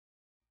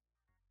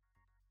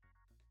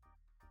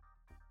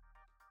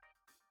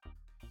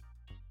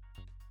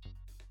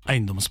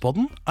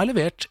Eiendomspodden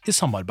levert i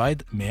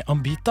samarbeid med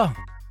Ambita.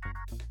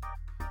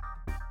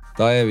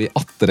 Da vi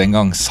atter en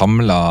gang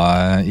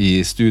samlet i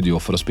studio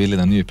for å spille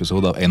inn en ny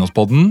episode av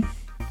Eiendomspodden.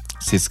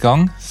 Sist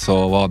gang så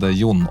var det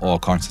Jon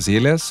og Karen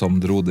Cecilie som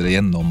dro dere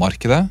gjennom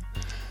markedet.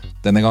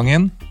 Denne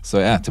gangen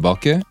så jeg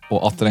tilbake,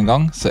 og atter en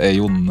gang så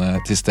Jon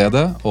til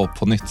stede, og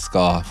på nytt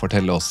skal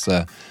fortelle oss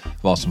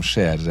hva som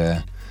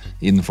skjer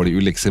innenfor de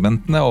ulike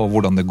segmentene, og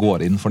hvordan det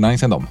går innenfor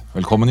næringseiendom.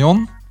 Velkommen,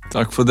 Jon.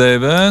 Takk for det,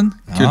 Even.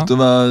 Kult å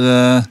være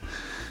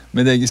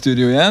med deg i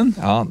studio igjen.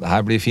 Ja, det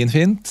her blir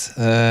fint.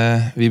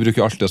 Vi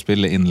bruker alltid å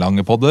spille inn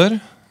lange podder.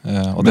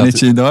 Men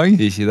ikke i dag.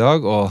 Ikke i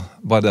dag, og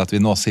bare det at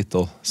vi nå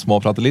sitter og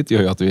småprater litt,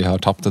 gjør jo at vi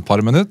har tapt et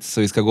par minutter, så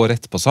vi skal gå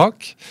rett på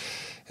sak.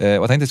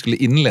 Og jeg tenkte jeg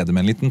skulle innlede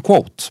med en liten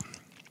quote,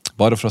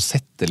 bare for å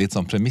sette litt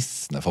sånn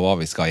premissene for hva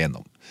vi skal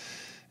gjennom.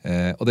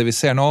 Og det vi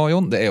ser nå,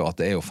 Jon, det jo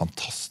at det jo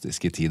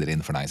fantastiske tider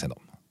innenfor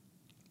næringseiendom.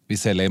 Vi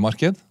ser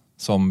leiemarked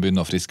som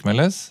begynner å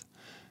friskmeldes.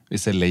 Vi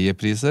ser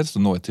leiepriser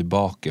som nå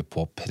tilbake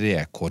på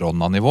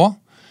pre-koronanivå.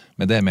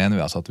 Med det mener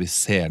vi altså at vi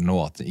ser nå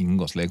at det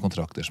inngås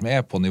leiekontrakter som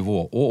på nivå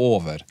og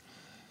over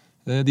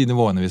de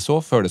nivåene vi så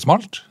før det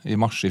smalt i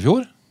mars i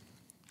fjor.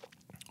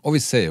 Og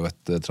vi ser jo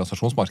et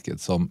transaksjonsmarked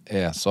som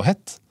så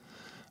hett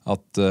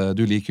at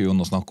du liker jo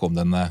å snakke om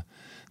denne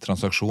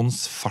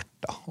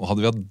transaksjonsfarta. Og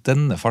hadde vi hatt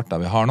denne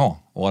farta vi har nå,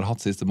 og har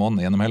hatt siste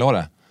måneden gjennom hele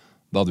året,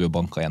 da hadde vi jo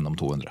banket gjennom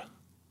 200.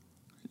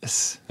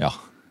 Yes. Ja.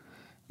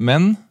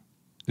 Men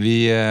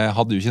vi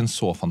hadde jo ikke en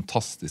så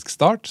fantastisk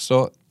start,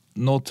 så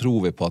nå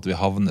tror vi på at vi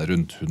havner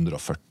rundt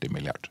 140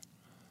 milliarder.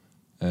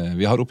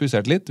 Vi har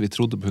oppjustert litt, vi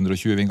trodde på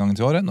 120 inngangen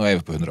til året, nå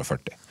vi på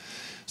 140.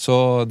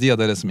 Så de av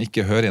dere som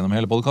ikke hører gjennom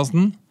hele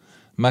podcasten,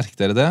 merk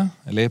dere det.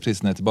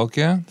 Leieprisen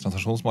tilbake,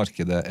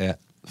 transaksjonsmarkedet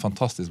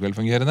fantastisk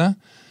velfungerende,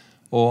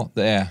 og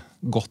det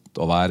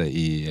godt å være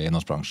i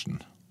eiendomsbransjen.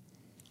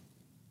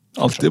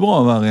 Alltid bra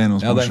å være i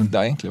eiendomsbransjen. Ja, det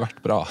har egentlig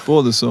vært bra.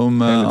 Både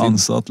som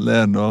ansatt,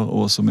 leder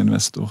og som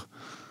investor.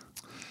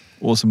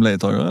 Og som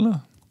leietager, eller?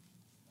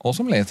 Og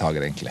som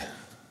leietager, egentlig.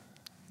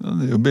 Ja,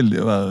 det jo billig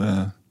å være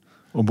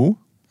og bo.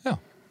 Ja.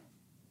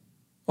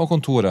 Og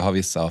kontoret har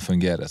vist seg å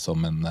fungere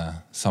som en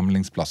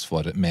samlingsplass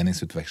for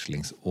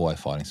meningsutvekslings- og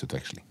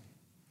erfaringsutveksling.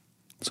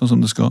 Sånn som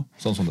det skal.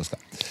 Sånn som det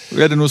skal.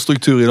 Og det noe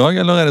struktur i dag,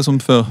 eller det som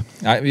før?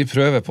 Nei, vi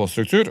prøver på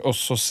struktur, og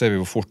så ser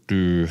vi hvor fort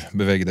du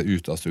beveger deg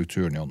ut av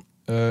strukturen, Jon.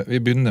 Vi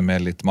begynner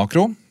med litt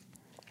makro.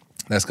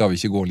 Det skal vi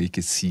ikke gå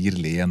like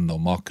sirlig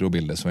gjennom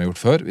makrobildet som vi har gjort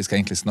før. Vi skal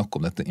egentlig snakke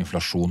om dette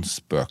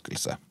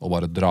inflasjonsspøkelset, og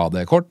bare dra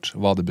det kort,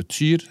 hva det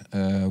betyr,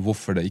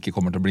 hvorfor det ikke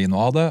kommer til å bli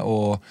noe av det,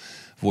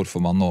 og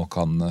hvorfor man nå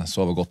kan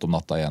sove godt om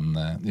natta igjen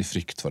i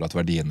frykt for at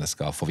verdiene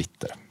skal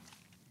forvitre.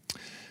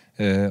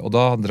 Og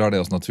da drar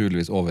det oss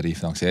naturligvis over i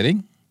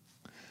finansiering.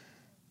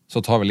 Så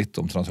tar vi litt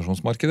om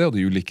transaksjonsmarkedet og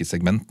de ulike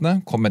segmentene,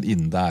 kommer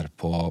inn der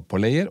på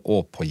leier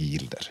og på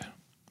yielder.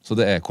 Så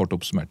det kort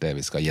oppsummert det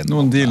vi skal gjennom.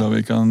 Noen dealer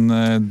vi kan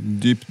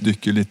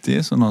dypdykke litt i,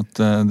 sånn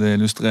at det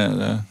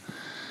illustrerer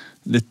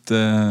litt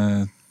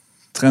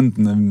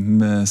trendene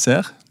vi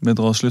ser, vi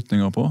drar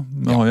slutninger på.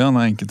 Vi har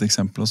gjerne enkelte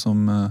eksempler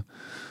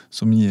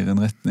som gir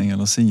en retning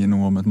eller sier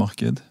noe om et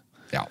marked.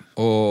 Ja,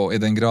 og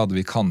i den grad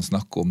vi kan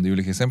snakke om de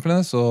ulike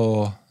eksemplene,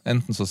 så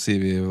enten så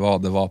sier vi hva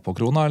det var på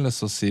krona, eller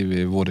så sier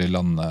vi hvor i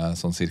landet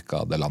sånn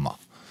cirka det landet.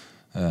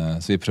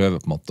 Så vi prøver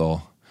på en måte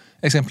å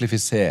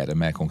eksemplifisere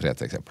med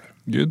konkrete eksempler.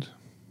 Good.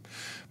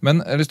 Men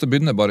jeg har lyst til å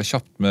begynne bare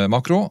kjapt med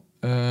makro,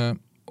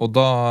 og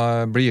da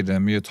blir det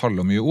mye tall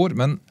og mye ord,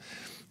 men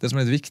det som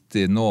litt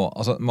viktig nå,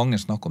 altså mange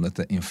snakker om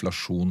dette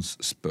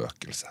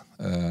inflasjonsspøkelse.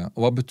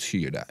 Og hva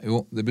betyr det?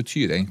 Jo, det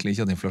betyr egentlig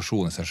ikke at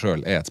inflasjon i seg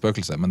selv et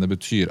spøkelse, men det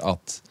betyr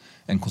at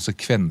en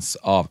konsekvens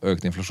av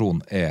økt inflasjon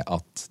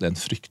at det en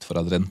frykt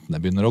for at rentene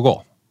begynner å gå.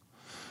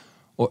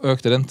 Og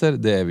økte renter,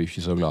 det vi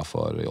ikke så glad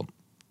for, Jon.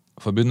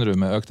 For begynner du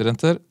med økte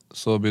renter,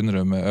 så begynner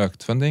du med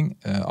økt funding,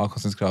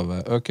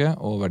 avkastningskravet øker,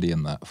 og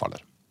verdiene faller.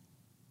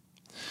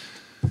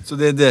 Så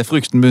det det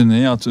frykten begynner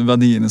i, at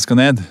verdiene skal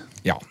ned?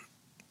 Ja,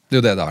 det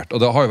jo det har vært.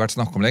 Og det har jo vært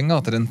snakk om lenge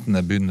at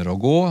rentene begynner å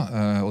gå,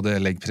 og det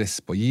legger press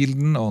på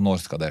yielden, og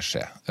når skal det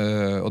skje?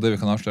 Og det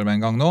vi kan avsløre med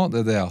en gang nå,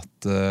 det det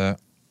at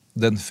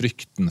den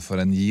frykten for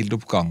en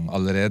yieldoppgang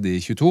allerede i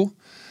 22,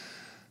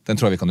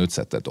 den tror jeg vi kan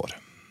utsette et år.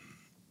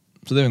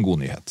 Så det jo en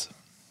god nyhet.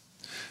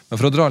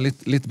 Men for å dra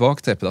litt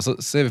bakteppet, så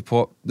ser vi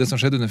på det som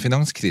skjedde under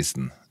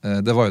finanskrisen.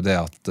 Det var jo det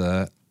at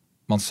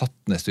man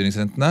satte ned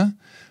styringsrentene,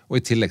 og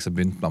i tillegg så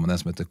begynte man med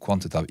det som heter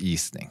quantitative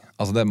easing.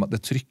 Altså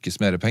det trykkes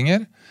mer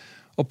penger,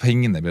 og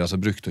pengene blir altså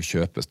brukt til å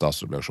kjøpe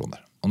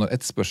statsobligasjoner. Og når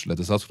etterspørselen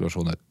etter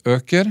statsobligasjoner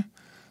øker,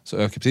 så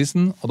øker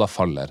prisen, og da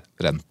faller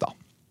renta.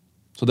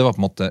 Så det var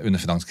på en måte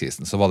under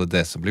finanskrisen, så var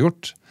det som ble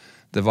gjort.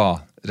 Det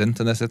var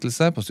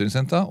rentenedsettelse på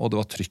styringsrenta, og det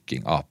var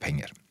trykking av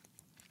penger.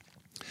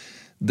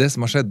 Det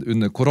som har skjedd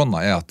under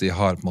korona at de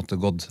har på en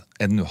måte gått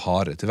enda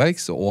hardere til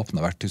verks og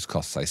åpnet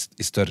verktøyskassa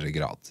i større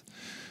grad.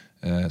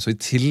 Så i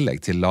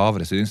tillegg til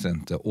lavere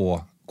styringsrente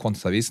og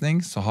kvantitativ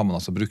easing, så har man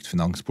altså brukt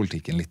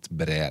finanspolitikken litt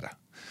bredere.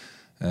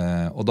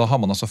 Og da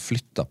har man altså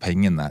flyttet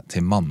pengene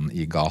til mannen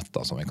i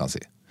gata, som vi kan si.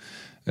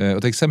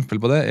 Og et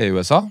eksempel på det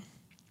USA,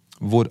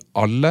 hvor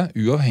alle,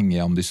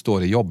 uavhengig av om de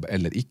står i jobb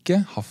eller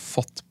ikke, har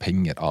fått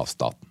penger av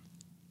staten.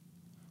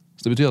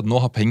 Så det betyr at nå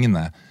har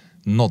pengene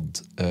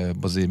nådd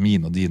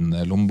min og din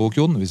lommebok,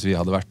 Jon, hvis vi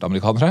hadde vært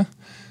amerikanere.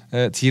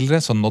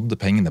 Tidligere så nådde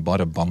pengene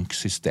bare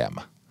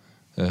banksystemet.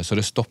 Så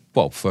det stoppet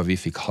opp før vi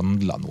fikk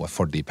handlet noe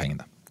for de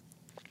pengene.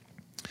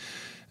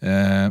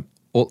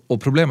 Og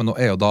problemet nå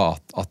er jo da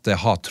at det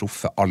har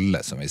truffet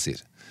alle, som vi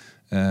sier.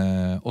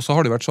 Og så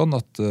har det vært sånn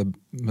at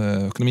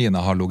økonomiene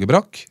har ligget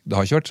brakk. Det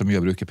har ikke vært så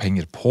mye å bruke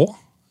penger på.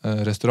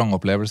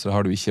 Restaurantopplevelser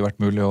har det jo ikke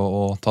vært mulig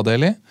å ta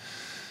del i.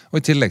 Og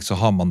i tillegg så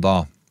har man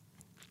da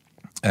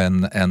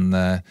en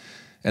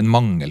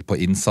mangel på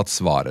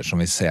innsatsvarer som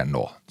vi ser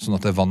nå, sånn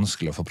at det er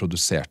vanskelig å få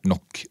produsert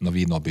nok når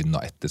vi nå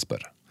begynner å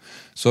etterspørre.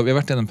 Så vi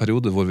har vært i en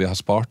periode hvor vi har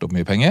spart opp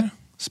mye penger,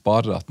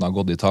 spareraten har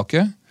gått i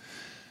taket,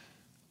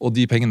 og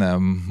de pengene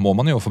må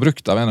man jo få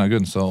brukt. Av en eller annen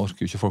grunn så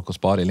orker jo ikke folk å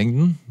spare i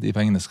lengden. De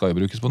pengene skal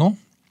jo brukes på noe.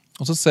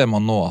 Og så ser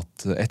man nå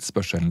at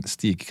etterspørselen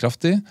stiger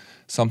kraftig,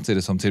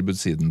 samtidig som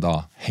tilbudssiden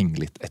da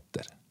henger litt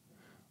etter.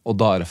 Og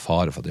da er det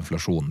fare for at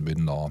inflasjonen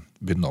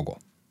begynner å gå.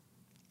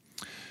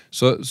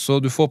 Så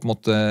du får på en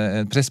måte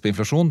en press på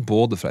inflasjon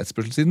både fra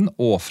etterspørselssiden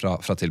og fra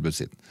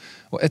tilbudssiden.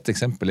 Og et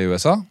eksempel i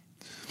USA.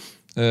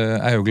 Jeg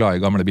er jo glad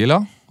i gamle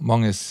biler.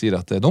 Mange sier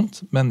at det er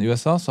dumt, men i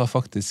USA så har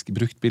faktisk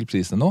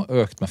bruktbilprisene nå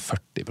økt med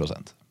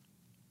 40%.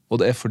 Og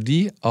det er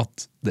fordi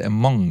at det er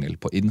mangel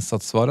på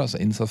innsatsvarer,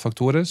 altså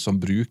innsatsfaktorer, som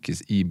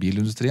brukes i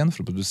bilindustrien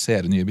for å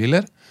produsere nye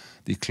biler.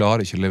 De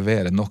klarer ikke å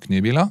levere nok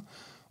nye biler,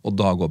 og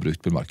da går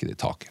bruktbilmarkedet i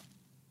taket.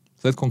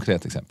 Så det er et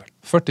konkret eksempel.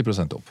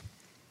 40% opp.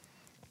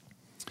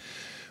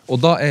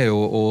 Og da er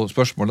jo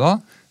spørsmålet da,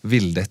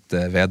 vil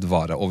dette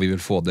vedvare, og vi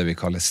vil få det vi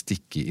kaller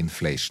sticky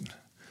inflation.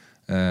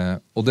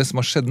 Og det som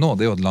har skjedd nå,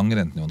 det er jo at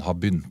langrenten har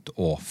begynt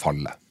å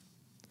falle.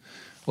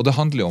 Og det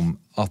handler om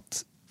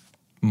at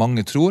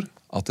mange tror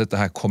at dette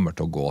her kommer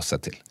til å gå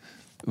seg til.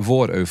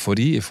 Vår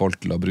eufori i forhold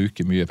til å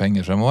bruke mye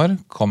penger fremover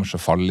kommer til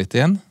å falle litt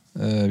igjen.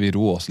 Vi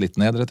roer oss litt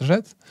ned, rett og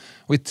slett.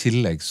 Og i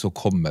tillegg så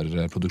kommer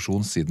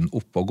produksjonssiden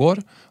opp og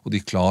går, og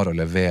de klarer å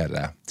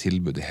levere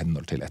tilbud i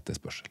henhold til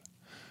etterspørsel.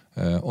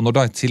 Og når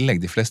da i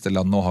tillegg de fleste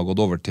land nå har gått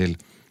over til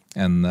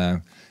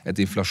et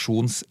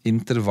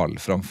inflasjonsintervall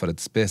framfor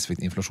et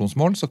spesifikt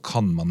inflasjonsmål, så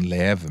kan man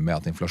leve med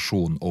at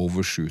inflasjonen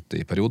overskjuter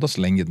i perioder,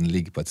 så lenge den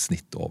ligger på et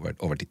snitt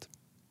over tid.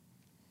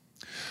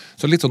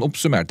 Så litt sånn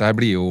oppsummert, det her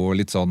blir jo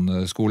litt sånn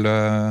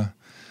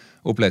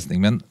skoleopplesning,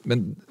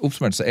 men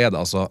oppsummert så er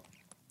det altså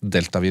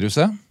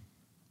deltaviruset,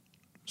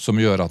 som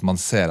gjør at man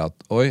ser at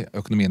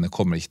økonomiene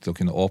kommer ikke til å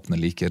kunne åpne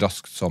like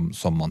raskt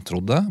som man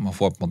trodde. Man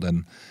får på en måte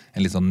en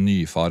litt sånn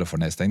ny fare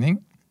for nedstengning.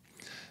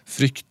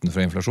 Frykten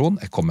for inflasjon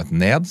er kommet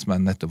ned, som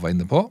jeg nettopp var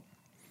inne på.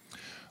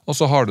 Og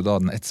så har du da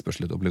den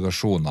etterspørsel etter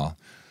obligasjoner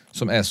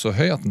som er så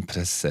høy at den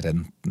presser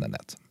rentene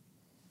ned.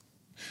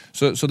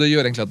 Så det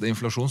gjør egentlig at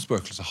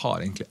inflasjonsspøkelset har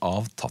egentlig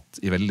avtatt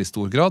i veldig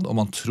stor grad, og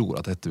man tror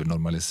at dette vil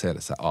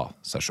normalisere seg av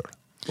seg selv.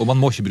 Og man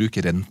må ikke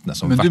bruke rentene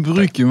som verktøy. Men du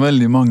bruker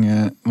veldig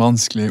mange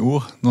vanskelige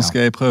ord. Nå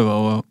skal jeg prøve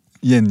å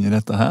gjengi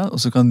dette her,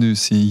 og så kan du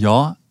si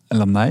ja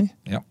eller nei,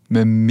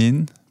 med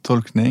min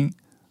tolkning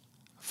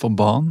for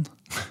barn,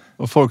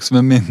 og folk som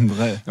er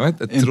mindre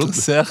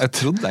interessert. Jeg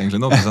trodde egentlig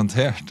nå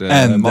presenterte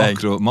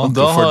makro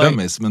for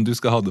dummies, men du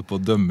skal ha det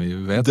på dummy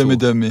V2.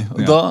 Dummy.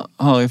 Og da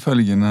har jeg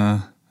følgende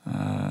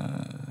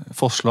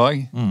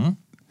forslag,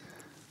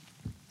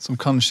 som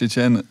kanskje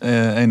ikke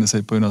egner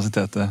seg på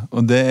universitetet,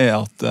 og det er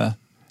at,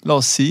 la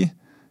oss si,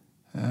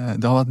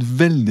 det har vært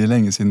veldig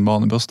lenge siden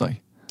barnebursdag.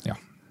 Ja.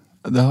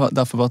 Det har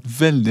derfor vært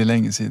veldig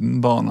lenge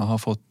siden barna har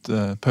fått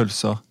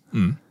pølser.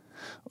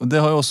 Og det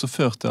har jo også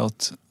ført til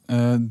at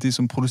de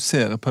som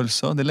produserer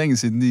pølser, det er lenge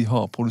siden de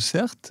har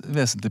produsert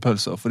vesentlige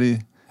pølser, fordi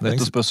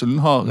etterspørselen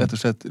har rett og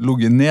slett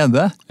ligget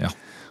nede. Ja.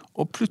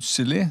 Og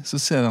plutselig så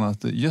ser han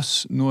at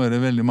nå er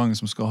det veldig mange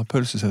som skal ha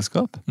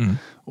pølseselskap,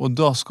 og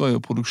da skal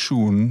jo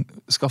produksjonen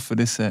skaffe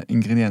disse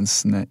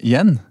ingrediensene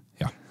igjen.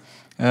 Ja.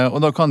 Og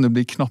da kan det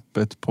bli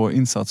knapphet på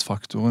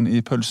innsatsfaktoren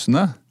i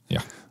pølsene,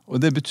 og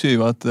det betyr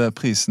jo at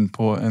prisen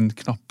på en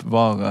knapp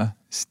vare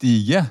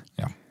stiger.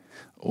 Ja.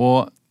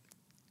 Og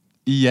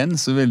igjen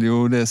så vil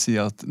jo det si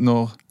at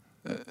når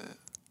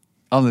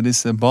alle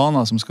disse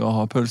barna som skal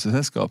ha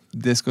pølseselskap,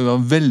 det skal jo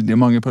være veldig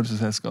mange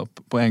pølseselskap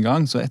på en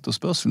gang, så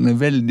etterspørselen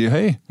er veldig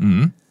høy.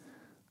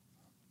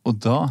 Og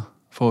da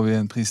får vi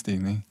en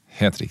prisstigning.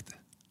 Helt riktig.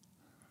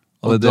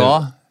 Og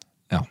da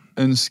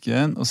ønsker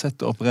en å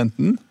sette opp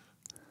renten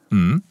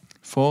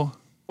for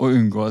å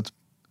unngå at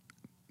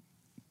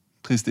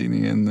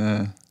prisstigningen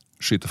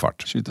skyter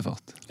fart.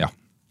 Ja.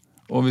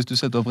 Og hvis du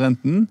setter opp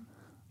renten,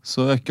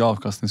 så øker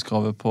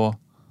avkastningskravet på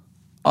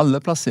alle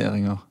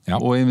plasseringer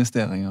og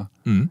investeringer.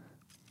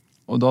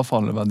 Og da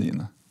faller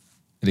verdiene.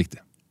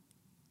 Riktig.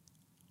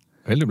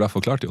 Veldig bra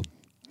forklart, Jon.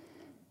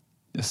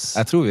 Yes.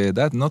 Nå tror jeg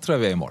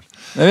vi er i mål.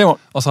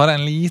 Og så har jeg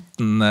en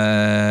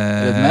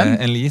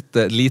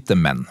lite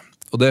men.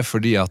 Og det er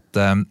fordi at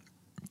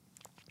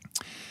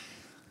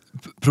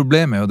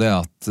problemet er jo det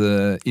at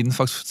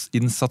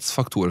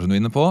innsatsfaktorer som du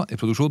er inne på i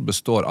produksjon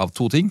består av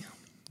to ting.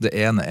 Det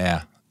ene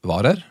er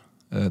varer.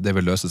 Det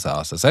vil løse seg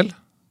av seg selv.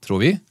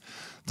 tror vi.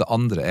 Det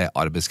andre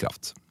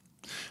arbeidskraft.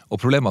 Og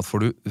problemet er at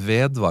får du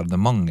vedvarende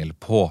mangel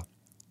på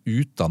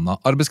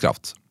utdannet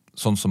arbeidskraft,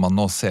 sånn som man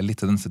nå ser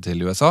litt tendenser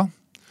til i USA,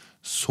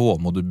 så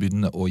må du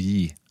begynne å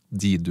gi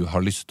de du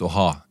har lyst til å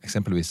ha,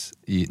 eksempelvis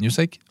i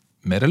Newsec,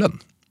 mer lønn.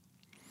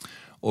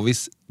 Og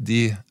hvis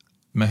de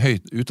med høy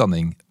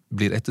utdanning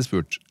blir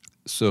etterspurt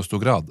så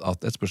stor grad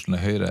at etterspørselen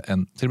er høyere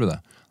enn tilbudet,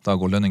 da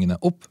går lønningene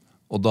opp,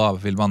 og da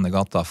vil mannen i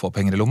gata få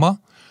penger i lomma,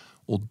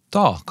 og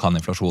da kan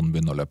inflasjonen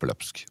begynne å løpe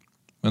løpsk.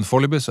 Men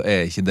foreløpig så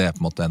er ikke det på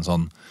en måte en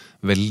sånn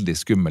veldig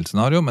skummelt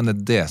scenario, men det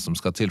er det som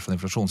skal til for at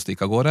inflasjonen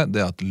stikker av gårde,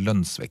 det er at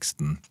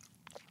lønnsveksten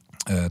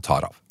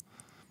tar av.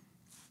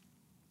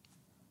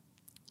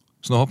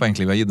 Så nå håper jeg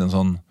egentlig vi har gitt en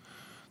sånn,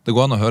 det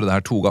går an å høre det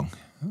her 2 ganger,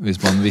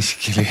 hvis man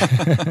virkelig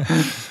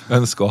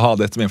ønsker å ha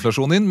dette med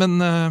inflasjon inn, men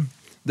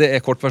det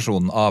er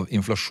kortversjonen av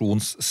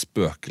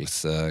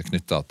inflasjonsspøkelse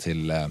knyttet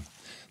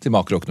til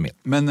makroøkonomien.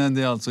 Men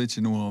det er altså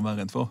ikke noe å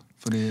være redd for,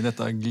 fordi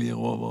dette glir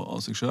over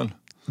av seg selv.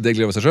 Det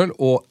glir over seg selv,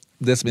 og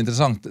det som er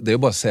interessant, det er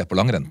jo bare å se på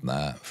langrentene,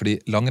 fordi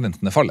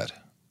langrentene faller.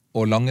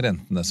 Og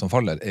langrentene som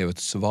faller er jo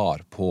et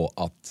svar på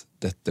at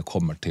dette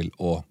kommer til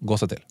å gå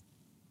seg til.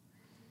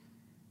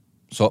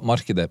 Så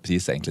markedet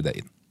priser egentlig det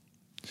inn.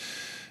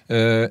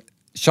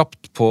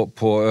 Kjapt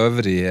på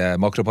øvrige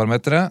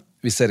makroparametere.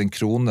 Vi ser en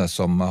krone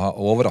som har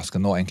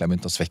overraskende nå egentlig har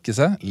begynt å svekke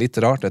seg. Litt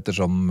rart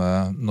ettersom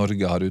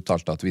Norge har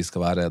uttalt at vi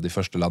skal være de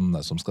første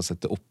landene som skal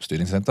sette opp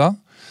styringsrenta.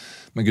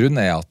 Men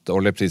grunnen er at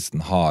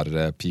oljeprisen har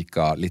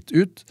pika litt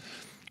ut,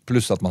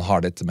 pluss at man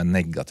har dette med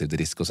negativt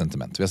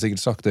risikosentiment. Vi har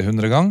sikkert sagt det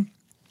 100 ganger,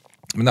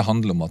 men det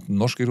handler om at den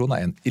norske krona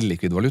er en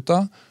illikvid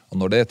valuta, og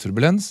når det er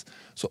turbulens,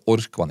 så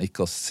orker man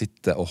ikke å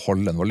sitte og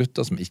holde en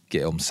valuta som ikke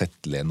er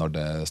omsettelig når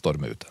det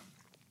stormer ute.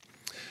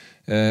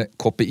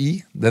 KPI,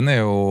 den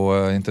er jo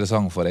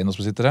interessant for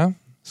eiendomsbesittere,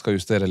 skal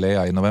justere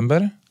leia i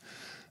november.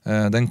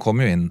 Den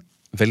kom jo inn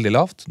veldig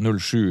lavt,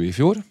 0,7 i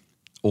fjor,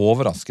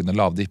 overraskende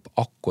lav dipp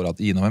akkurat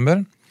i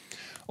november.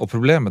 Og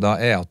problemet da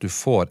er at du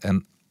får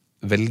en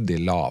veldig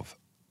lav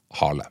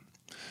hale.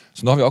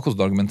 Så nå har vi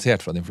akkurat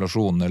argumentert for at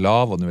inflasjonen er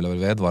lav, og den vil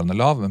være vedvarende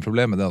lav, men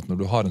problemet er at når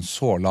du har en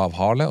så lav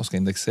hale og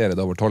skal indeksere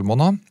det over 12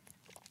 måneder,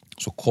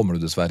 så kommer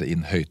du dessverre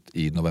inn høyt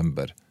i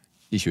november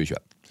i 2021.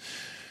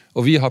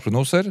 Og vi har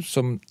prognoser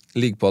som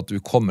ligger på at du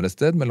kommer et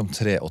sted mellom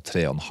 3 og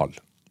 3,5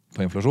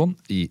 på inflasjon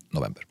i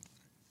november.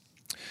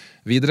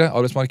 Videre,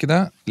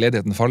 arbeidsmarkedet,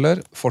 ledigheten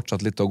faller,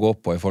 fortsatt litt å gå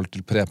på i forhold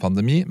til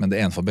pre-pandemi, men det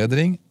er en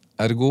forbedring.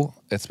 Ergo,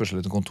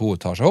 etterspørsel etter kontor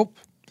tar seg opp.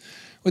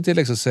 Og i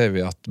tillegg så ser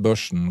vi at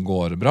børsen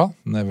går bra.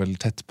 Den er vel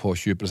tett på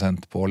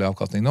 20% på årlig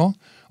avkastning nå,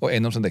 og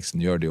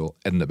eiendomsindeksen gjør det jo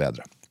enda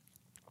bedre.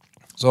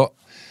 Så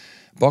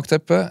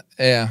bakteppet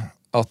er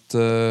at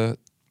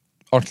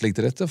alt ligger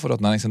til rette for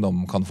at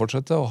næringseiendom kan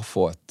fortsette og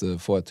få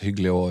et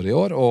hyggelig år i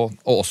år, og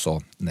også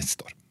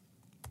neste år.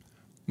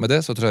 Med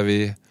det så tror jeg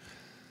vi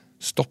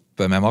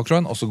stopper med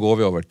makroen, og så går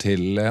vi over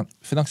til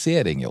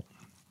finansiering, jo.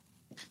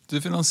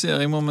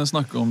 Finansiering må vi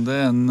snakke om. Det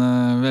er en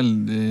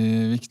veldig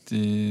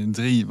viktig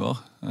driver.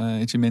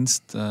 Ikke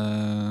minst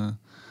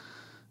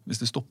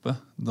hvis det stopper.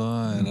 Da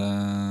er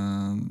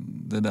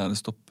det der det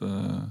stopper.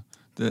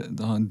 Det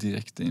har en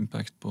direkte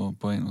impact på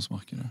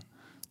eiendomsmarkedet.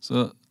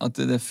 Så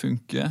at det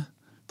funker,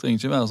 trenger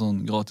ikke være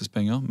sånn gratis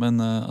penger, men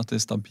at det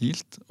er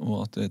stabilt,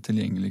 og at det er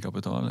tilgjengelig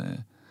kapital,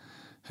 er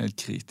helt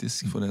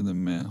kritisk for det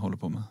vi holder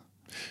på med.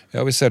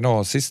 Ja, vi ser nå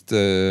sist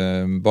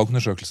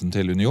bankundersøkelsen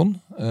til Union.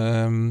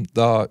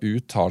 Da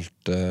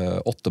uttalte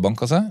 8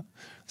 banker seg.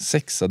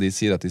 6 av de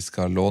sier at de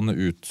skal låne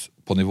ut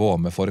på nivå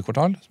med forrige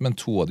kvartal, men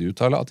 2 av de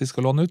uttaler at de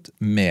skal låne ut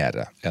mer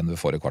enn ved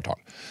forrige kvartal.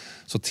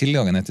 Så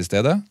tilgangen er til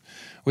stede,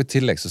 og i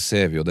tillegg så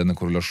ser vi jo denne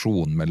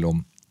korrelasjonen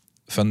mellom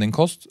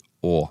fundingkost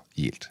og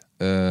yield.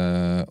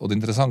 Og det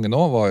interessante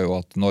nå var jo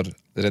at når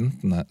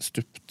rentene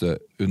stupte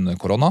under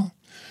korona,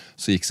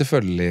 så gikk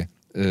selvfølgelig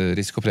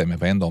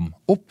risikopremie på eiendom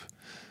opp,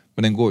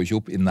 men den går jo ikke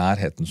opp i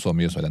nærheten så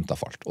mye som renta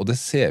falt. Og det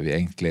ser vi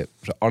egentlig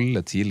fra alle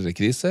tidligere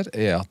kriser,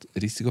 er at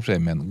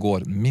risikopremien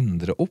går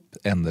mindre opp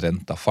enn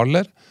renta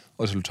faller,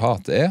 og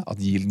resultatet er at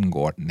yielden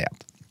går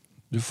ned.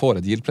 Du får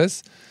et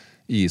yieldpress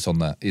i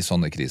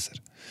sånne kriser.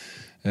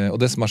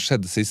 Og det som har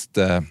skjedd de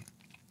siste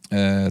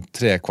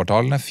 4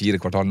 kvartalene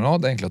nå,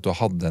 det er egentlig at du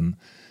har hatt en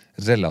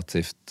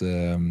relativt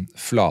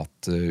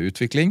flat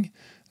utvikling.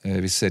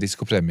 Vi ser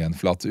risikopremien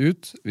flate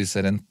ut. Vi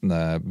ser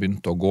rentene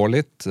begynte å gå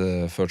litt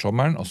før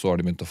sommeren, og så har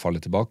de begynt å falle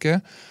tilbake.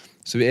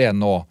 Så vi er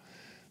nå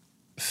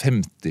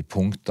 50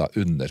 punkter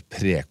under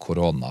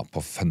pre-korona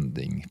på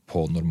funding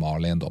på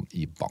normaleiendom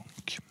i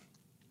bank.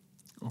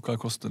 Og hva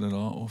koster det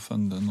da å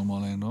funde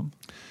normaleiendom?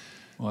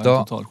 Hva Da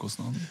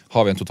totalkostnaden?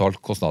 har vi en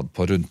totalkostnad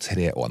på rundt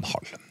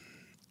 3,5.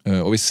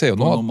 Og vi ser jo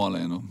nå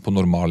på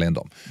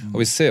normaleiendom.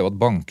 Og vi ser jo at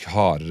bank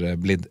har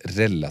blitt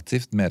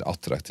relativt mer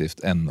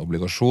attraktivt enn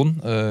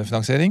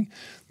obligasjonfinansiering,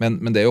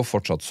 men det er jo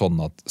fortsatt sånn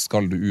at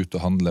skal du ut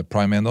og handle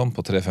prime-eiendom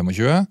på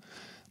 3,25,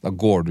 da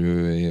går du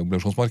i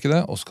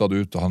obligasjonsmarkedet, og skal du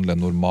ut og handle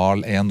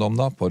normaleiendom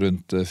da på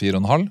rundt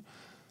 4,5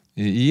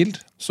 i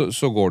yield,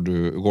 så går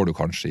du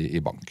kanskje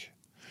i bank.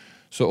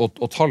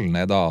 Og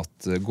tallene da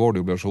at går du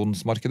i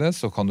obligasjonsmarkedet,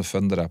 så kan du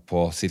funde deg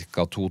på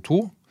ca. 2,2,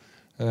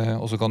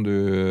 og så kan du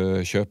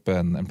kjøpe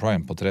en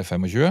prime på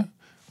 3,25.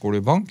 Går du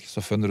i bank,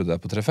 så funder du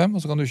deg på 3,5, og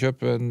så kan du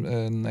kjøpe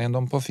en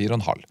eiendom på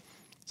 4,5.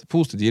 Så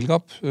positivt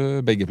yield-gap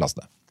begge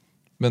plassene.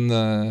 Men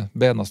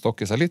bena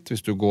stokker seg litt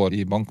hvis du går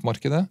i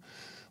bankmarkedet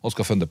og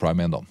skal funde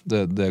prime eiendom.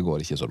 Det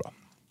går ikke så bra.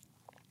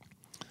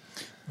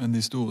 Men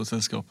de store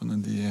selskapene,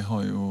 de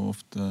har jo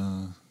ofte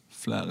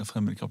flere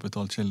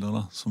fremmedkapitalkilder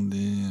da, som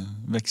de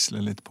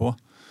veksler litt på,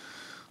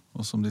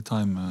 og som de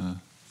timer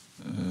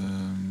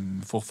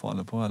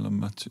forfallet på, eller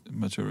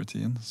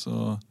maturityen.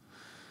 Så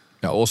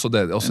ja, også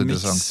det er også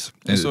interessant.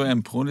 Så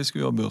Empro, de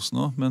skulle gjøre børs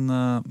nå, men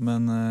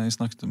jeg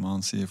snakket med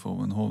han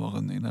CFO-en Håvard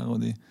Rønning der,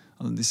 og de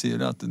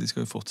sier det at de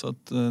skal jo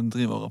fortsatt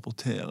drive og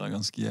rapportere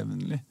ganske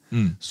jevnlig,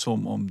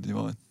 som om de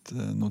var et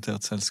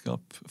notert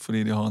selskap,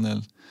 fordi de har en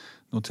del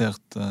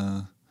noterte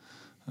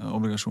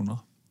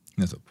obligasjoner.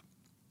 Nettopp.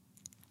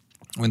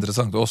 Og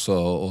interessant også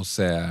å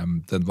se,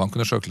 den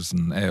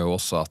bankundersøkelsen er jo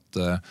også at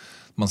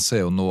man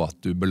ser jo nå at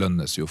du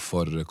belønnes jo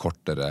for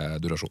kortere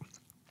durasjon.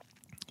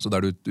 Så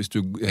hvis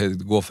du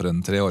går for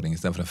en 3-åring i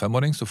stedet for en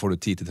 5-åring, så får du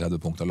 10-30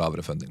 punkter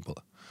lavere funding på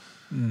det.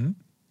 Men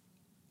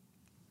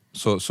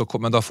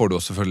da får du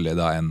også selvfølgelig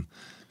da en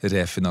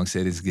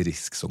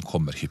refinansieringsrisk som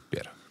kommer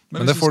hyppigere.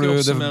 Men hvis vi skal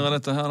oppsummere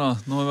dette her da,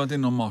 nå har vi vært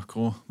innom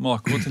makro.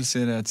 Makro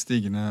tilsier det et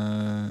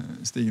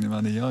stigende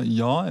verdier.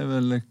 Ja, er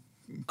vel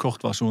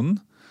kortversjonen.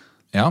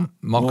 Ja,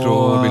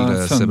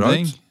 makrobildet ser bra ut. Og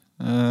funding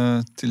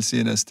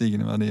tilsier det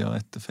stigende verdier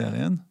etter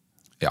ferien.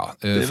 Ja,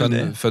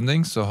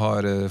 funding så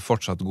har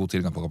fortsatt god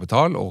tilgang på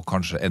kapital, og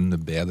kanskje enda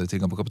bedre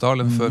tilgang på kapital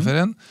enn før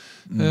ferien.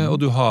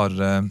 Og du har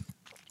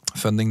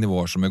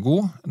fundingnivåer som er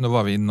gode. Nå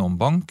var vi innom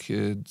bank.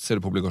 Ser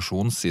du på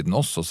obligasjonssiden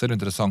også, så er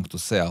det interessant å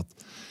se at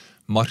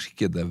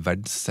markedet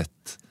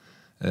verdsetter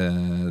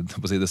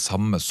det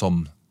samme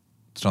som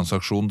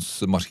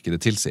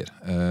transaksjonsmarkedet tilsier.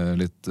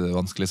 Litt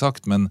vanskelig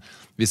sagt, men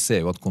vi ser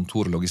jo at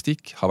kontor og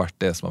logistikk har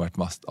vært det som har vært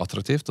mest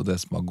attraktivt, og det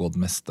som har gått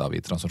mest av i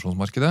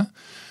transaksjonsmarkedet.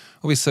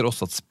 Og vi ser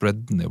også at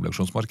spreaden i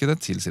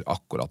obligasjonsmarkedet tilsier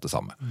akkurat det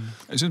samme.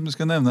 Jeg synes vi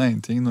skal nevne en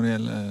ting når det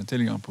gjelder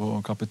tilgang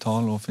på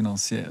kapital og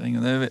finansiering.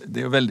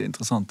 Det er jo veldig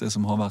interessant det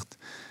som har vært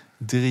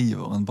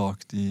driveren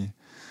bak de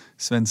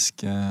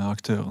svenske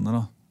aktørene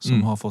da,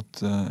 som har fått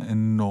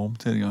enorm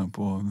tilgang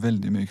på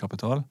veldig mye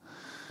kapital.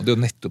 Og det er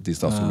jo nettopp de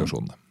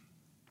statsobligasjonene.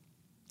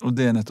 Og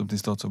det er nettopp de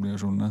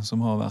statsobligasjonene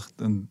som har vært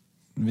en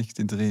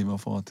viktig driver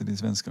for at de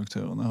svenske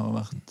aktørene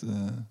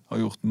har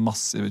gjort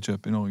massive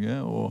kjøp i Norge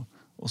og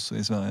også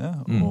i Sverige,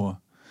 og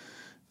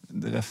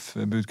det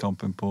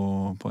budkampen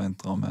på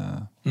Entra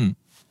med.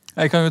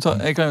 Jeg kan jo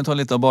ta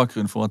litt av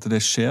bakgrunnen for at det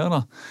skjer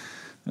da.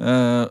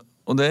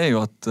 Og det er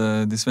jo at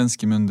de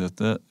svenske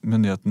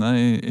myndighetene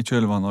i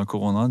kjølvannet av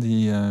korona,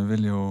 de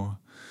vil jo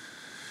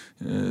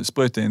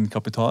sprøyte inn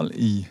kapital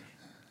i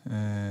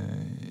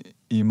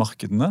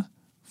markedene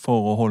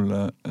for å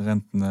holde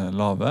rentene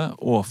lave,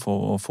 og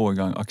for å få i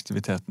gang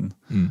aktiviteten.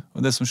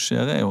 Og det som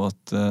skjer er jo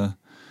at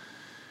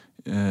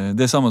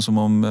det er samme som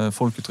om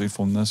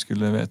Folketrygdfondet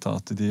skulle vedta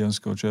at de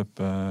ønsker å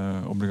kjøpe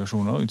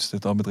obligasjoner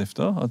utstedt av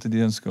bedrifter, at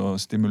de ønsker å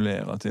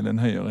stimulere til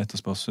en høyere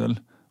etterspørsel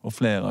og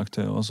flere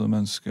aktører som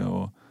ønsker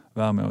å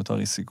være med og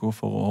ta risiko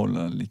for å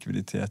holde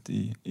likviditet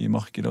i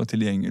markedet og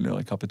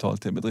tilgjengeliggjøre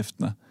kapital til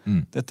bedriftene.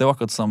 Dette er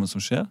akkurat det samme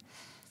som skjer.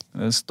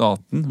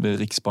 Staten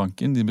ved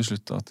Riksbanken, de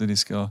beslutter at de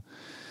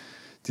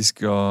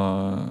skal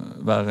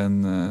være en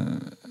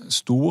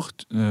stor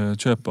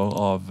kjøper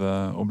av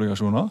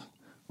obligasjoner,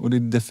 og de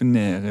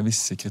definerer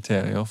visse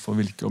kriterier for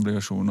hvilke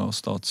obligasjoner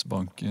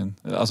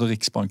altså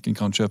Riksbanken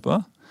kan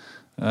kjøpe.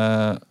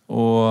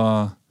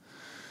 Og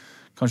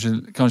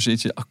kanskje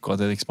ikke akkurat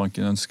det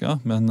Riksbanken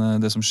ønsker, men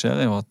det som skjer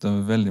er jo at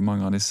veldig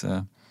mange av disse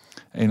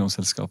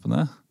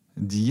eiendomsselskapene,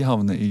 de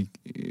havner i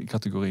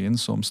kategorien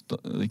som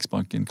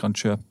Riksbanken kan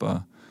kjøpe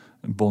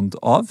bond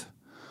av.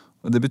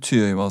 Og det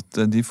betyr jo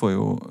at de får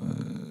jo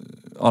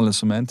alle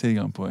som en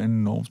tilgang på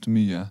enormt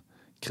mye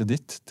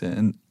kreditt til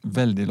en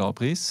veldig lav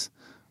pris,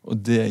 og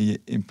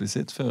det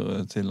implisitt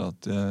fører til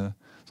at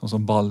sånn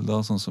som Balder,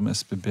 sånn som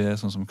SBB,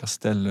 sånn som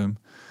Castellum,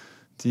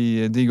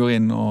 de går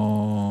inn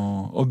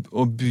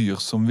og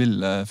byr som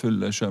ville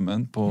fulle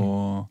sjømenn på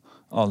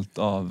alt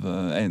av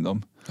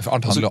eiendom. For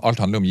alt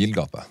handler om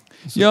yield-gapet.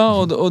 Ja,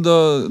 og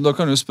da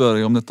kan du spørre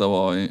deg om dette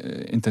var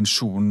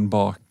intensjonen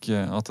bak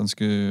at en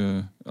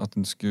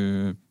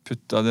skulle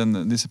putte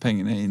disse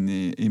pengene inn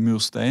i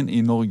murstein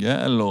i Norge,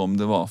 eller om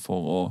det var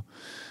for å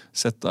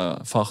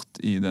sette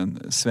fart i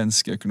den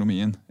svenske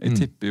økonomien. Jeg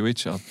tipper jo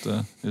ikke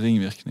at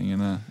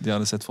ringvirkningene de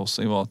hadde sett for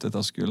seg var at dette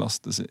skulle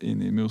lastes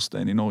inn i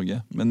murstein i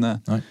Norge. Men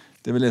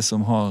det er vel det som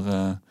har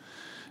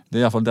det er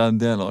i hvert fall der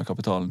deler av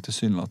kapitalen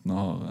tilsynelatende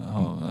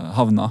har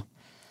havnet.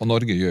 Og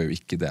Norge gjør jo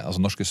ikke det.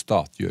 Altså norske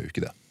stat gjør jo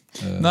ikke det.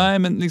 Nei,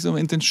 men liksom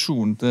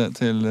intensjonen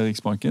til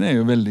Riksbanken er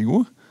jo veldig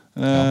god.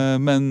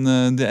 Men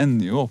det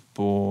ender jo opp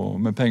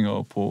med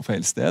penger på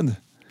feil sted.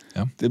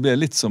 Det blir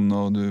litt som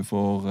når du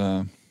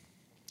får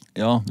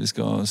vi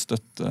skal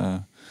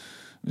støtte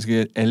vi skal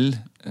gi et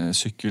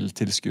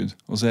el-sykkeltilskudd,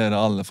 og så det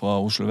alle fra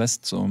Oslo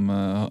Vest som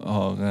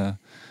har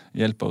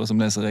hjelpere som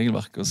leser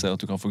regelverket og ser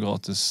at du kan få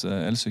gratis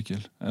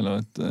elsykkel, eller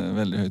et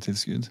veldig høyt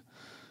tilskudd.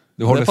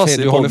 Du holder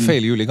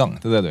feil hjul i gang,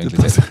 det det du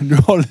egentlig sier. Du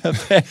holder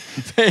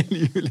feil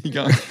hjul i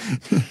gang.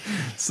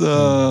 Så,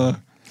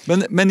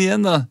 men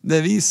igjen da, det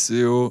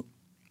viser jo,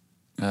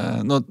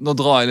 nå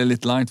drar jeg det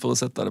litt langt for å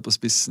sette det på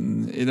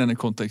spissen i denne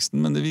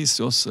konteksten, men det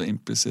viser jo også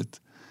implisitt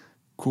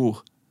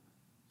hvor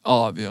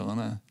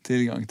avgjørende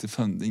tilgang til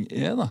funding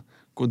da.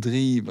 Hvor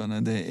drivende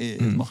det i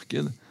et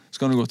marked.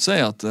 Så kan du godt si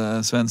at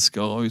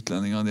svensker og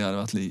utlendinger de hadde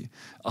vært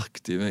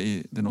aktive i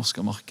det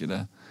norske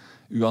markedet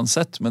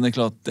uansett, men det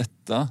klart at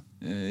dette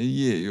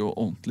gir jo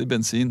ordentlig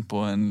bensin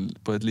på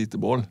et lite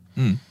bål.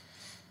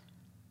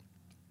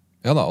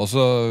 Ja da, og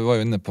så var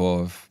jeg inne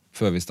på,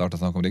 før vi startet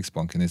å snakke om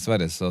Riksbanken i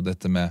Sverige, så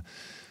dette med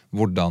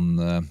hvor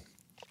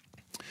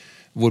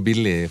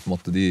billig på en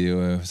måte, de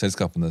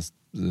selskapene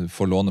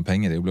får låne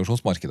penger i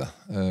obligasjonsmarkedet.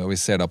 Og vi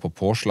ser da på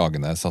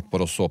påslagene, satt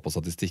bare og så på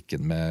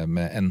statistikken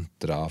med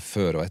Entra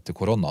før og etter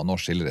korona, nå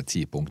skiller det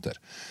 10 punkter.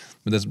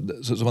 Men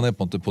så man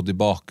på en måte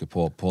tilbake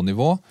på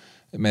nivå,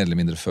 mer eller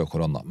mindre før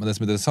korona. Men det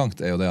som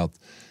interessant jo det at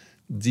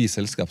de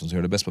selskapene som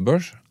gjør det best på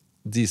børs,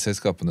 de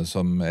selskapene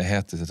som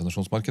heter i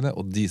transasjonsmarkedet,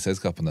 og de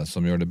selskapene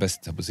som gjør det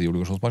best i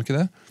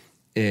obligasjonsmarkedet,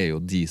 jo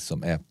de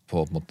som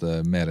på en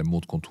måte mer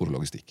mot kontor og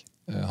logistikk.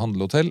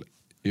 Handel og hotell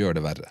gjør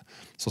det verre.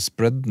 Så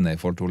spreadene i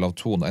forhold til Olav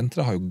Thon og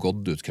Entra har jo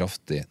gått ut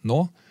kraftig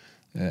nå,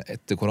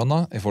 etter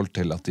korona, i forhold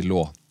til at de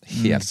lå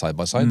helt side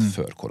by side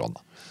før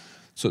korona.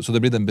 Så det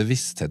blir en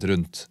bevissthet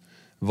rundt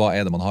hva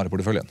det man har i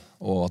porteføljen,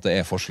 og at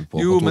det forskjell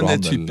på kontor og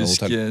handel og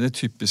hotell. Jo, men det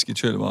typiske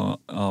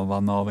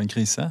kjølvannet av en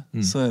krise,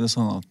 så det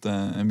sånn at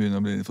en begynner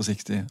å bli litt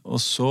forsiktig.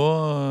 Og så,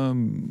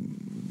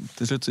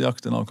 til slutt så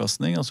jakter en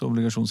avkastning, altså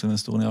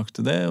obligasjonsinvestorene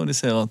jakter det, og de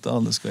ser at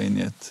alle skal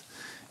inn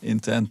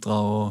til Entra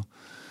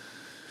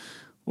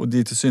og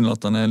de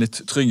tilsynelatende litt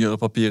tryggere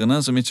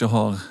papirene som ikke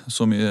har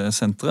så mye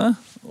sentre,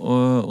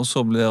 og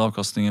så blir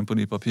avkastningen på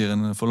de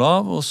papirene for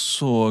lav, og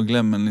så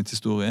glemmer en litt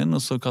historien,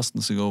 og så kaster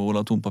den seg over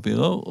Olav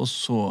Thon-papirer, og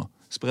så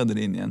spredder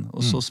det inn igjen,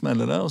 og så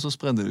smeller det, og så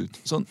spredder det ut.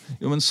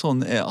 Men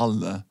sånn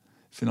alle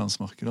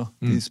finansmarkeder.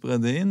 De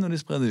spredder inn, og de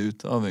spredder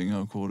ut, avhengig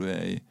av hvor du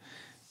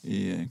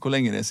hvor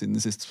lenge det siden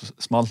det sist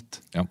smalt.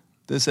 Ja.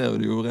 Det ser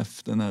du jo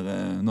ref,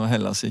 når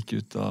Hellas gikk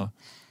ut av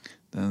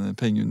den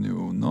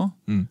pengeunionen nå.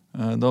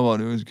 Da var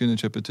det jo, du kunne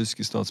kjøpe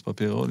tyske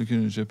statspapirer, og du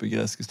kunne kjøpe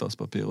greske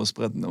statspapirer, og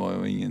spreddene var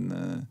jo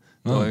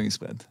ingen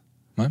spredd.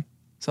 Nei.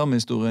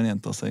 Samme historien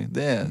gjentar seg.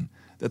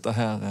 Dette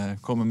her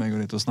kommer meg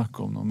og litt å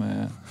snakke om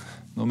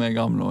når vi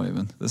gamle og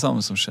Øyvind. Det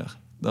samme som skjer.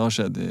 Det har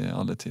skjedd i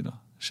alle tider.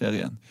 Skjer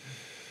igjen.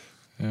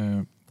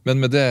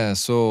 Men med det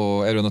så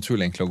det jo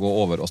naturlig egentlig å gå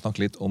over og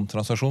snakke litt om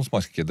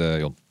transaksjonsmarkedet,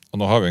 Jon.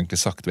 Og nå har vi egentlig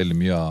sagt veldig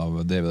mye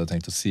av det vi hadde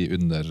tenkt å si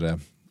under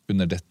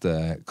dette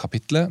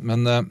kapitlet,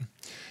 men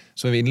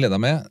som vi innledet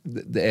med,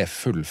 det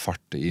full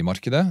fart i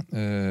markedet.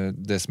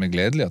 Det som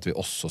gledelig at vi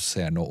også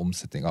ser nå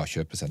omsetning av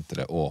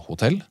kjøpesentre og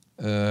hotell.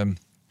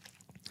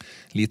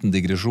 Liten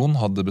digresjon,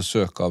 hadde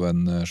besøk av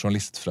en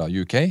journalist fra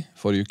UK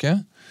forrige uke,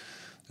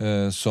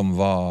 som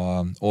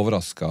var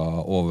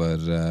overrasket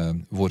over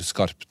hvor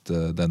skarpt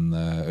den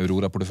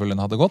Aurora-porteføljen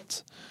hadde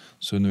gått.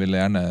 Så hun ville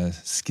gjerne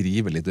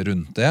skrive litt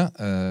rundt det.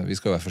 Vi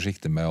skal være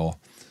forsiktige med å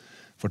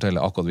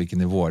fortelle akkurat hvilke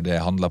nivåer det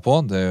handler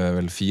på. Det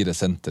vel 4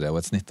 sentre og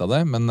et snitt av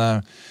det, men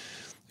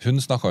hun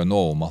snakket jo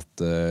nå om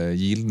at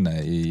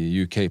yieldene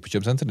i UK på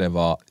kjøpesenter, det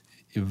var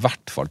i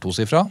hvert fall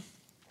 2-sifra.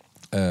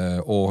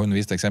 Og hun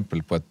viste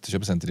eksempel på et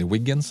kjøpesenter i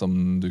Wigan som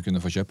du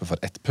kunne få kjøpe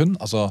for 1 pund.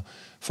 Altså,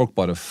 folk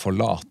bare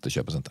forlater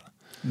kjøpesenteret.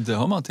 Det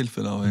har man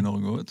tilfeller av i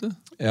Norge, vet du.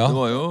 Ja. Det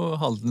var jo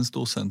Halden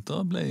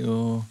Storsenter ble jo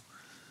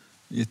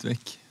gitt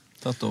vekk,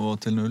 tatt over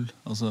til 0.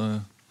 Altså,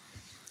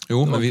 jo,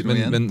 det var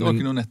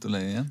ikke noe netto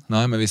leie igjen.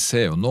 Nei, men vi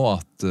ser jo nå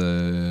at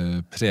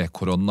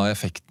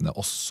pre-korona-effektene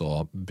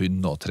også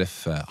begynner å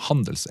treffe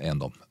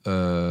handelseiendom.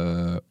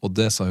 Og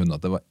det sa hun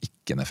at det var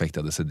ikke en effekt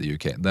jeg hadde sett i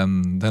UK.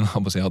 Den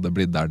hadde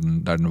blitt der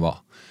den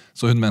var.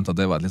 Så hun mente at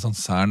det var et litt sånn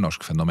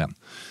særnorsk fenomen.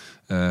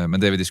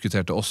 Men det vi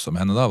diskuterte også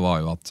med henne da,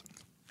 var jo at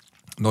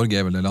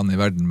Norge vel det landet i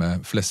verden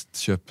med flest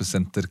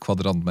kjøpesenter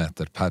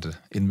kvadratmeter per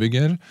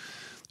innbygger.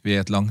 Vi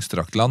et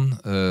langstrakt land.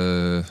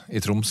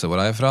 I Tromsø, hvor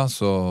jeg fra,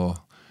 så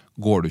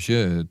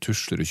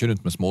tusler du ikke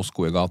rundt med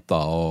småsko i gata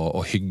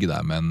og hygger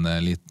deg med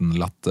en liten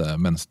latte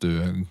mens du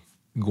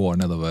går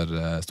nedover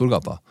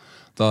Storgata.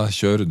 Da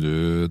kjører du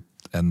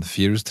en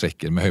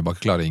firehjulstrekker med høy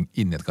bakkeklaring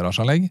inn i et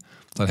garasjeanlegg,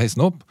 tar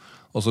heisen opp,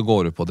 og så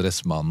går du på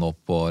Dressmann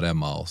opp på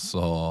Rema, og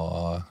så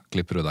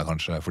klipper du deg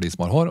kanskje for de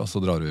som har hår, og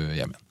så drar du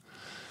hjem igjen.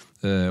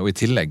 Og i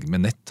tillegg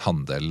med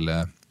netthandel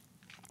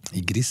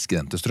i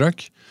grisgrendte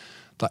strøk,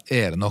 da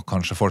det nok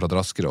kanskje fortsatt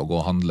raskere å gå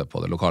og handle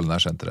på det lokale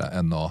nærsenteret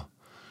enn å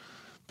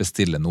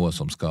bestille noe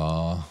som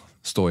skal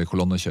stå i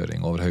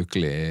kolonnekjøring over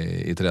Haukeli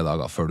i 3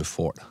 dager før du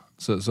får det.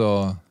 Så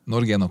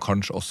Norge nok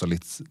kanskje også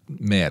litt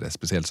mer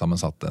spesielt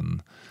sammensatt enn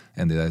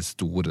de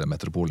store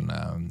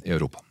metropolene i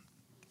Europa.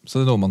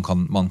 Så det noe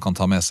man kan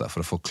ta med seg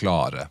for å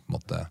forklare på en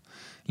måte,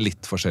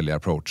 litt forskjellig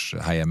approach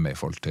her hjemme i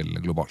forhold til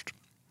globalt.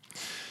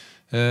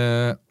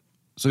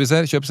 Så vi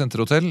ser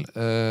kjøpesenter og hotell,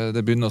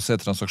 det begynner å se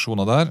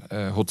transaksjoner der.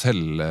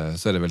 Hotell,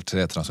 så er det vel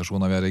 3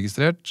 transaksjoner vi har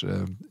registrert.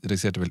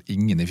 Registrerte vel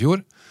ingen i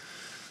fjor.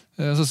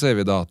 Så ser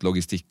vi da at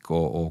logistikk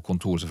og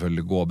kontor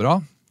selvfølgelig går bra.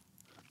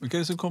 Hva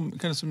er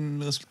det som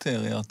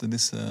resulterer i at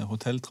disse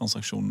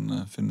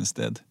hotelltransaksjonene finner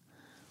sted?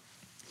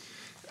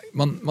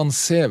 Man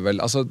ser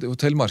vel, altså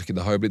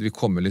hotellmarkedet har jo blitt, vi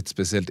kommer litt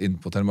spesielt inn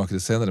på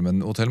hotellmarkedet senere,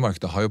 men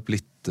hotellmarkedet har jo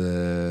blitt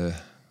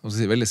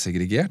veldig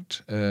segregert.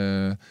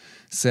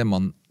 Ser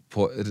man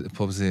på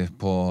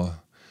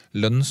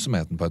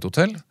lønnsomheten på et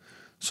hotell,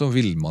 så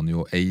vil man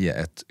jo eie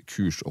et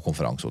kurs- og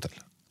konferansehotell.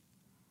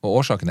 Og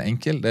årsaken er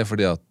enkel, det er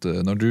fordi at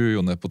når du,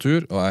 Jon, er på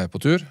tur, og jeg er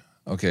på tur,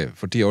 ok,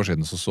 for 10 år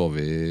siden så sov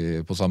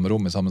vi på samme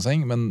rom i samme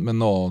seng, men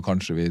nå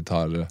kanskje vi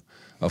tar i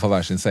hvert fall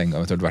hver sin seng,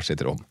 og eventuelt hver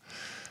sitt rom.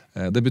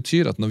 Det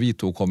betyr at når vi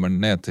to kommer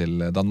ned til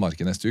Danmark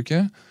i neste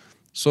uke,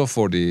 så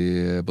får de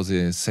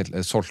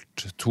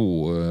solgt 2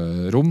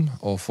 rom,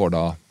 og får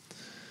da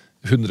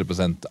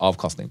 100%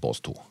 avkastning på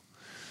oss 2.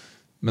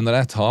 Men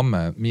når jeg tar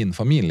med min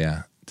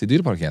familie til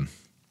Dyreparken,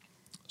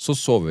 så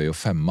sover vi jo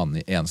 5 mann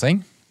i 1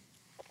 seng.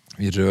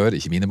 Vi rører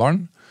ikke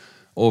minibaren,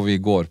 og vi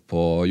går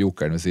på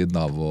jokeren ved siden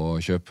av og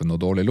kjøper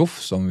noe dårlig loff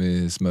som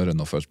vi smører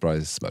noe First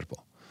Price smør på.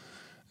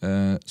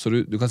 Så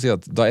du kan si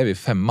at da er vi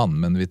 5 mann,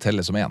 men vi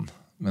teller som 1.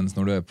 Mens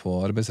når du er på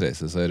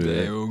arbeidsreise, så er du...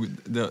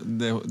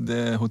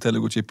 Det hotellet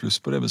går ikke i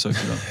pluss på det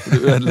besøket da. For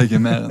du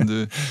ødelegger mer enn du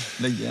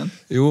legger igjen.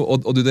 Jo,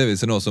 og det vi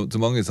ser nå, så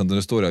mange når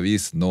det står i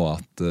avisen nå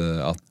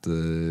at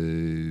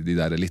de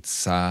der litt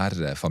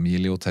sære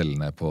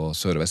familiehotellene på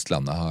Sør- og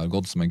Vestlandet har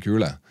gått som en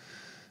kule.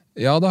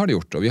 Ja, det har de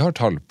gjort, og vi har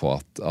tall på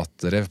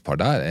at Revpar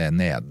der er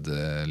ned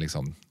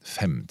liksom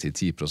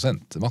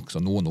 5-10% maks,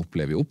 og noen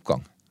opplever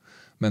oppgang.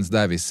 Mens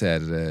der vi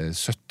ser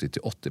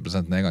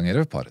 70-80% nedgang i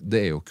Revpar,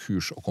 det er jo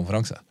kurs og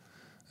konferanse.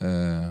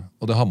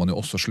 Og det har man jo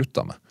også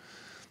sluttet med.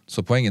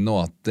 Så poenget nå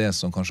at det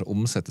som kanskje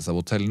omsettes av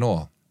hotell nå,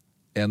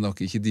 er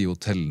nok ikke de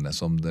hotellene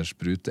som der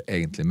spruter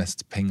egentlig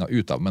mest penger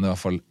ut av, men i hvert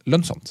fall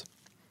lønnsomt.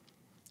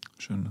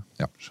 Skjønner.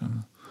 Ja.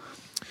 Skjønner.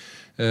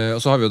 Og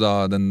så har vi jo da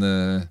den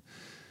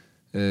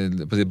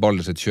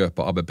Balder sitt kjøp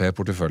av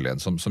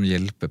ABP-porteføljen som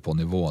hjelper på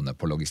nivåene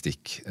på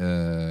logistikk.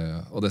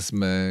 Og det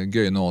som er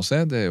gøy nå å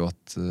se, det er jo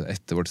at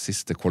etter vårt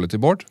siste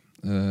quality board,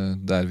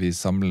 der vi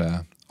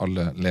samler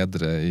alle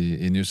ledere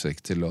i Newsec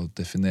til å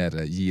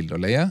definere yield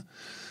og leie,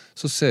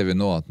 så ser vi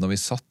nå at når vi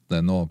satt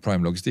ned nå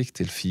Prime Logistikk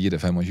til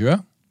 4,25,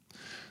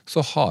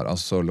 så har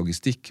altså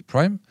Logistikk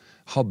Prime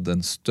hatt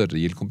en større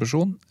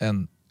yield-kompresjon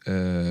enn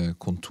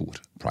Kontor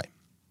Prime.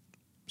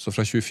 Så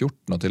fra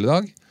 2014 og til i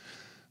dag,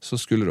 så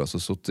skulle det altså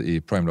sitte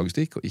i Prime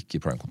Logistikk og ikke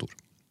i Prime Kontor.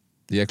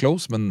 De er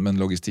close, men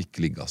logistikk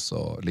ligger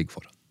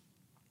foran.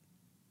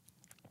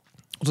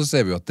 Og så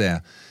ser vi jo at det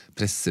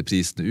presser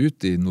prisene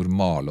ut i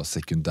normal- og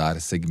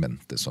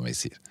sekundærsegmentet, som vi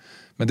sier.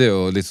 Men det er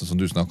jo litt sånn som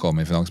du snakket om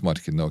i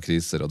finansmarkedene og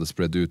kriser, og det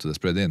spread ut og det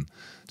spread inn.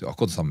 Det er jo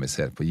akkurat det samme vi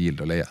ser på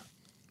yield og leie.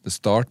 Det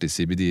starter i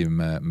CBD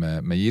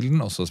med yielden,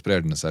 og så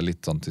sprer den seg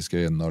litt sånn til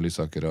Skøyen og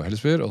Lysaker og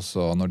Hellesfyr, og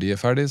så når de er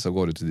ferdige, så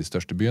går det til de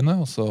største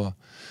byene, og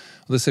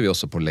det ser vi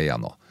også på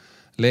leia nå.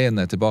 Leien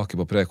er tilbake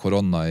på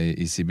pre-korona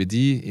i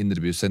CBD,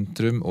 Indreby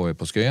sentrum og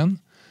på Skøyen.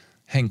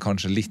 Henger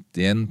kanskje litt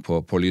igjen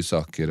på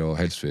Lysaker og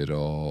Hellesfyr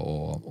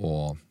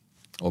og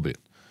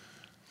Bryn.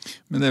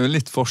 Men det er vel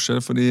litt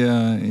forskjell, fordi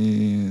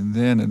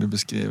det ene du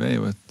beskriver er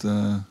jo et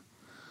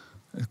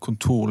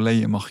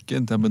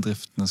kontorleiemarked der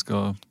bedriftene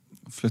skal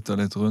flytte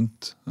litt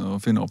rundt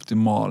og finne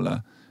optimale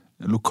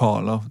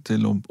lokaler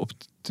til å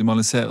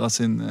optimalisere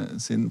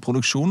sin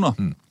produksjon.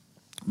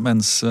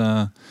 Mens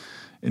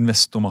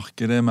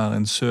investormarkedet er mer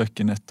en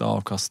søken etter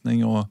avkastning,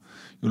 og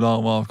jo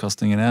lavere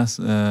avkastningen er,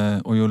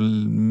 og jo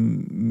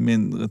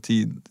mindre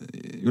tid,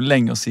 jo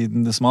lenger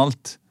siden det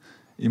smalt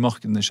i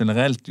markedene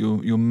generelt,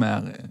 jo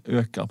mer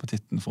øker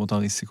appetitten for å ta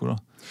risiko da.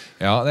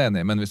 Ja, det er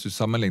enig, men hvis du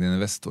sammenligner en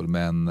investor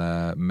med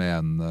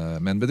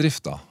en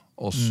bedrift da,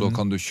 og så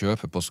kan du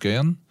kjøpe på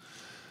Skøyen,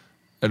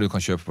 eller du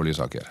kan kjøpe på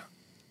Lysaker.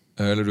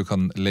 Eller du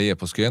kan leie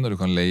på Skøyen, og du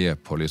kan leie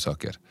på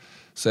Lysaker.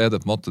 Så er det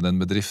på en måte, den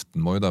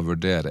bedriften må jo da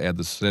vurdere, er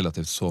det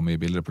relativt så mye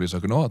billigere på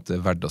Lysaker nå, at det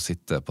er verdt å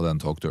sitte på den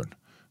togturen.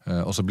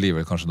 Og så blir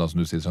vel kanskje da, som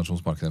du sier,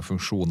 transaksjonsmarkedet en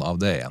funksjon av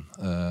det igjen.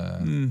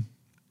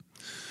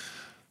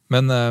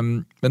 Men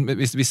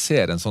hvis vi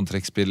ser en sånn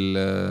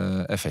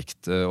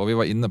trekkspilleffekt, og vi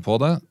var inne på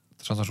det,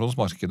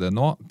 transaksjonsmarkedet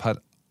nå,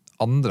 per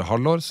andre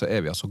halvår så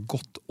er vi altså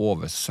godt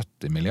over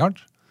 70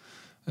 milliard,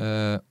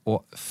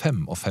 og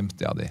 55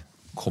 av de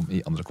kom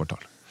i andre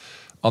kvartal.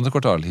 Andre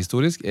kvartal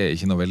historisk er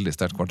ikke noe veldig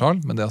sterkt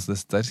kvartal, men det er altså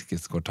det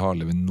sterkeste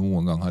kvartalet vi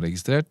noen gang har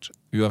registrert,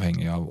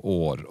 uavhengig av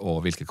år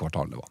og hvilke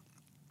kvartal det var.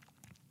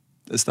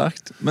 Det er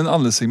sterkt, men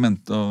alle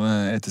segmenter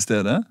er til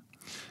stede?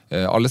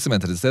 Alle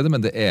segmenter er til stede, men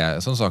det er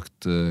som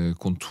sagt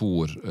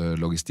kontor,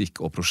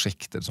 logistikk og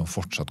prosjekter som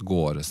fortsatt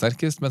går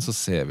sterkest, men så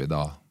ser vi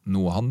da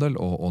noe handel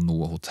og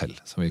noe hotell,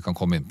 så vi kan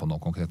komme inn på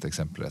noen konkrete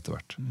eksempler etter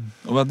hvert.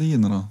 Og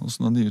verdiene da,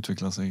 hvordan har de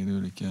utviklet seg i de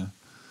ulike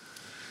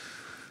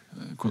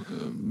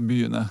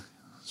byene?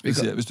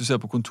 Hvis du ser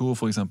på kontor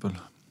for eksempel.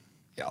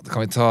 Ja, det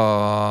kan vi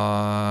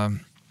ta.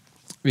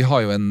 Vi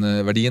har jo en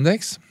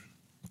verdiindeks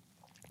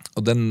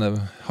Og den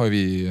har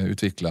vi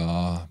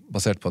utviklet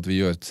basert på at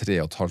vi gjør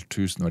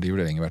 3.500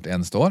 verdivurderinger hvert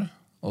eneste år,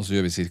 og så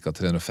gjør vi ca.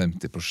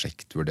 350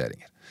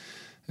 prosjektvurderinger.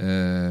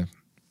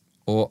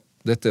 Og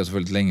dette er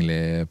selvfølgelig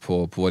tilgjengelig på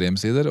våre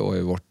hjemmesider og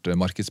i vårt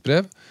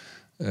markedsbrev.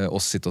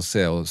 Oss sitte og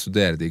se og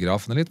studere de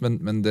grafene litt,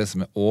 men det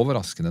som er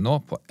overraskende nå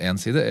på en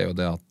side er jo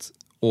det at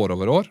år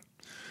over år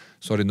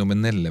så har de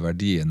nominelle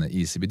verdiene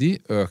i CBD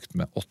økt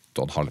med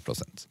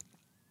 8,5%.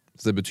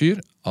 Så det betyr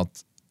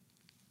at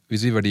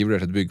hvis vi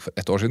verdivurderte et bygg for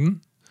 1 år siden,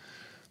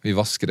 vi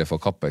vasker det for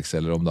Capex,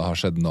 eller om det har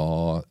skjedd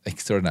noe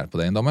ekstraordinært på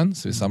det eiendommen,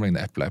 så vi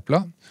sammenligner epler og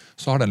epler,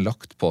 så har den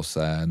lagt på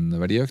seg en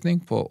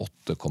verdiøkning på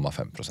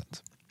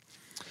 8,5%.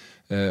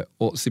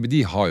 Og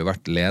CBD har jo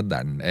vært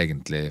lederen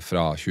egentlig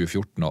fra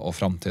 2014 og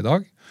frem til i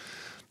dag.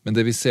 Men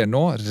det vi ser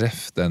nå,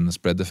 ref den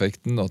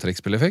spread-effekten og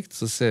trekkspilleffekt,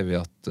 så ser vi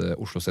at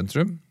Oslo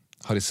sentrum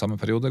har i samme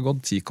periode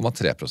gått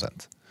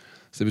 10,3%.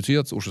 Så det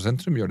betyr at Oslo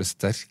sentrum gjør det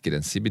sterkere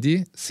enn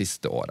CBD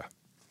siste året.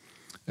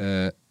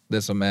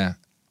 Det som er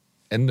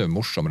enda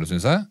morsommere,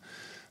 synes jeg,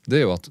 det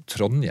er jo at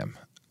Trondheim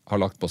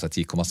har lagt på seg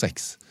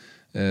 10,6.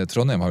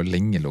 Trondheim har jo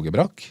lenge ligget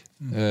brakk.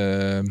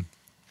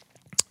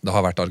 Det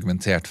har vært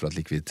argumentert for at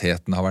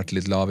likviditeten har vært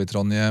litt lav i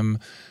Trondheim,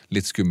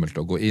 litt skummelt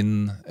å gå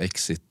inn,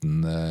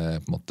 exiten på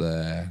en måte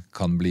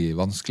kan bli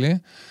vanskelig.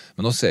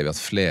 Men nå ser vi at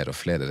flere og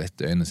flere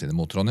retter øynene sine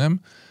mot Trondheim,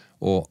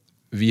 og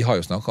vi har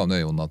jo snakket om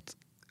det, Jon, at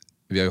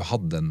vi har jo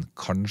hatt en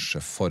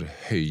kanskje for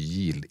høy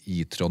yield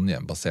i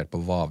Trondheim, basert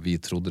på hva vi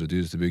trodde det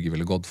dyreste bygget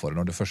ville gått for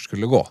når det først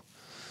skulle gå.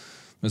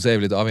 Men så er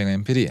vi litt avhengig av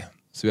empiri,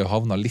 så vi har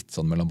havnet litt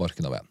sånn mellom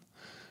barken og veien.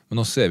 Men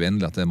nå ser vi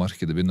endelig at det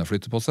markedet begynner å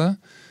flytte på seg,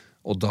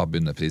 og da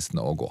begynner prisene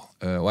å gå.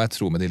 Og jeg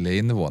tror med de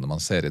leienivåene man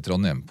ser i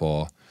Trondheim på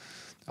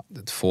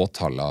et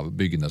fåtall av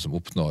byggene som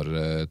oppnår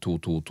 2,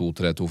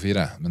 3, 2,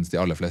 4, mens de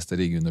aller fleste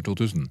ligger under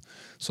 2000,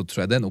 så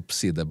tror jeg det er en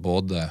oppside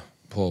både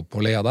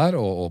på leia der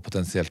og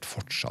potensielt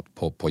fortsatt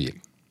på yield.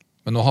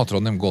 Men nå har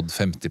Trondheim gått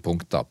 50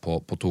 punkter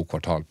på 2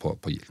 kvartal på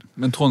yield.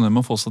 Men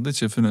Trondheim har fortsatt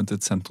ikke funnet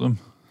et sentrum?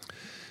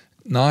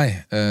 Nei,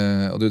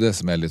 og det er det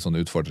som er litt sånn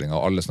utfordring,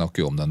 og alle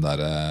snakker jo om den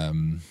der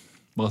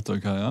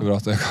Brattøykaia?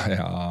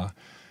 Brattøykaia,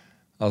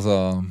 altså...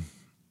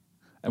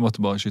 Jeg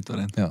måtte bare skyte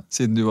den. Ja.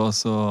 Siden du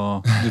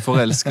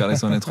forelsker deg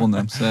sånn i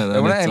Trondheim, så er det,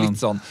 ja, det er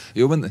litt sånn.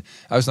 Jo, men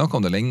jeg har jo snakket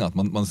om det lenge, at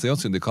man ser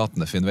at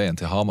syndikatene finner veien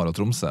til Hamar og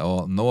Tromsø,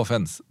 og no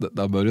offense,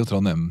 da bør jo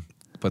Trondheim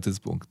på et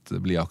tidspunkt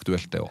bli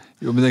aktuelt det også.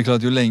 Jo, men det er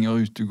klart, jo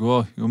lenger ut du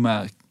går, jo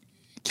mer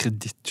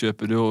kreditt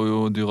kjøper du, og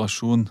jo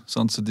durasjon.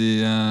 Sant? Så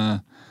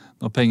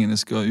når pengene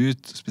skal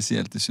ut,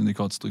 spesielt i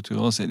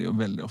syndikatstrukturer, så er de jo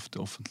veldig ofte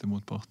offentlige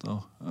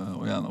motparter,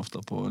 og gjerne ofte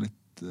på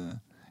litt...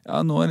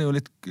 Ja, nå er det jo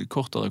litt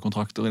kortere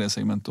kontrakter i det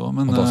segmentet også,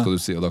 men... Og da skal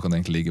du si, og da kan det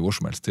egentlig ligge hvor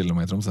som helst, til og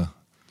med i Tromsø?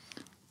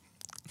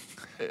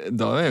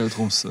 Da er jo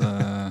Tromsø,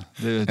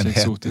 det er jo ikke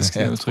eksotisk,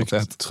 det er jo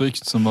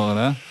trygt som bare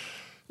det.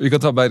 Vi kan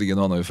ta Bergen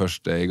nå når vi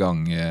først er i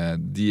gang.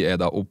 De er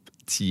da opp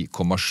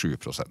 10,7%.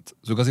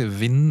 Så du kan si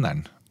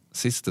vinneren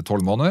siste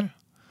 12 måneder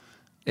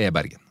er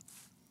Bergen,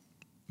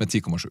 med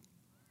 10,7%.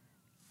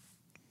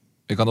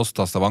 Vi kan også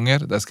ta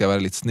Stavanger. Der skal jeg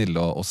være litt snill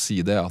og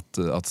si det,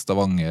 at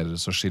Stavanger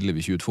så skiller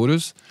vi ikke ut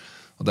Forus,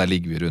 og der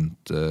ligger vi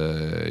rundt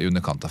i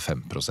underkant av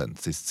 5%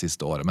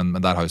 siste året. Men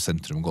der har jo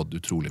sentrum gått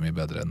utrolig mye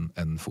bedre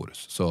enn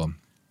Forus. Så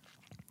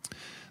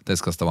det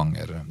skal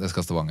Stavanger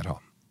ha.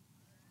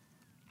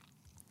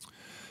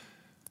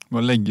 Jeg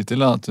må legge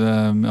til at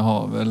vi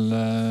har vel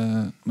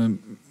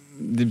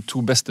de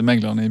 2 beste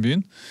meglerne i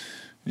byen,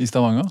 i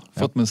Stavanger.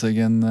 Fått med seg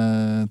en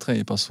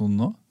tredje person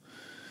nå.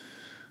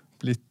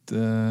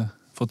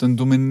 Fått en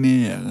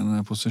dominerende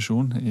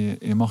posisjon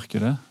i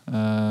markedet,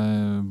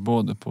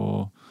 både på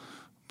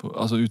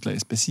altså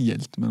utleie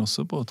spesielt, men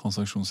også på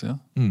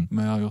transaksjonssiden.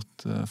 Vi har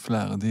gjort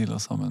flere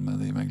dealer sammen med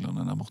de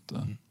meglerne der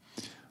borte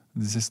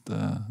de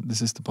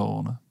siste par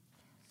årene.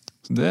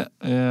 Så det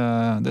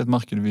er et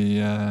marked vi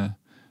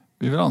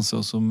vil anse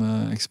oss som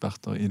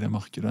eksperter i det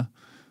markedet.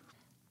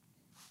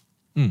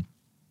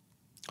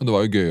 Og det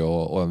var jo gøy,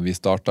 og vi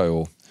startet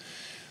jo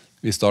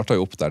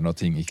opp der når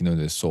ting ikke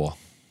nødvendigvis så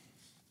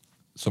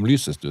som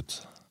lysest ut.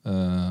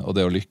 Og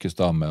det å lykkes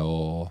da med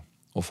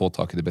å få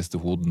tak i de beste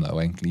hodene og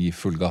egentlig gi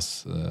full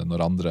gass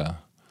når andre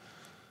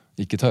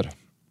ikke tør.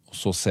 Og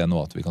så se nå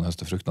at vi kan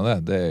høste frukten av det,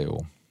 det er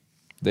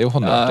jo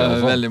honnørt. Ja,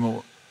 veldig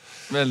moro.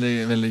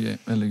 Veldig gøy.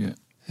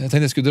 Jeg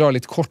tenkte jeg skulle dra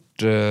litt kort.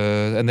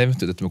 Jeg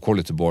nevnte dette med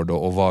quality board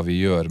og hva vi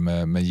gjør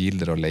med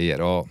yielder og leier.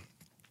 Og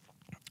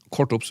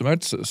kort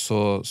oppsummert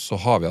så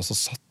har vi altså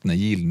satt ned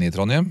yielden i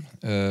Trondheim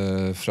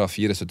fra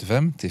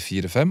 4,75 til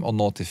 4,5 og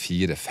nå til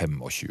 4,25.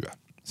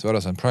 Så vi har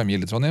altså en prime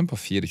yield i Trondheim på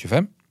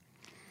 4,25.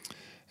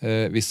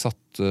 Vi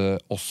satt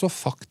også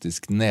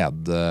faktisk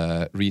ned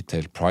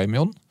retail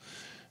premium.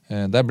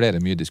 Der ble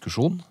det mye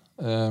diskusjon.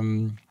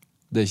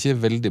 Det er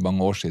ikke veldig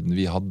mange år siden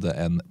vi hadde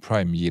en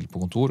prime yield på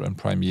kontor og en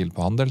prime yield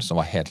på handel som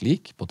var helt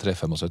lik på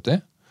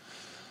 3,75.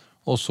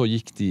 Og så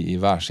gikk de i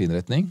hver sin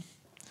retning.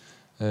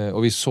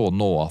 Og vi så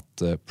nå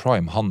at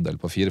prime handel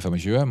på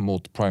 4,25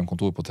 mot prime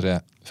kontor på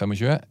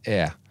 3,25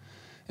 er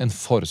en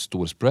for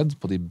stor spread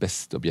på de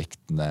beste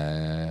objektene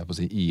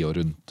i og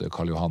rundt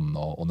Karl Johan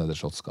og Nedre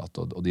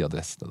Slottsgate og de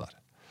adressene der.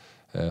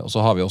 Og så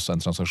har vi også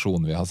en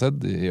transaksjon vi har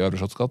sett i Øvre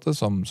Slottsgate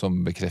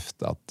som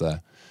bekrefter at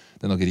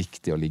det nok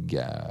riktig å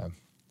ligge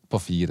på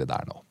 4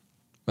 der nå.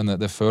 Men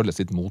det føles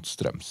litt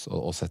motstrøms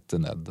å sette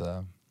ned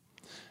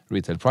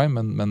Retail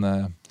Prime, men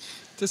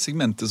det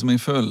segmentet som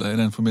jeg føler i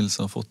den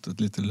forbindelse har fått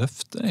et lite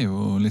løft, er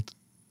jo litt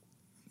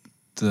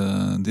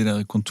de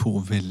der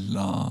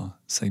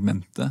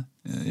kontorvilla-segmentet.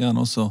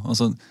 Gjerne også,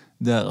 altså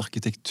der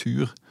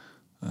arkitektur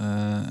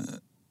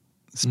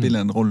spiller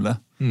en rolle.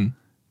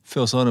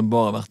 Før så har det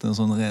bare vært en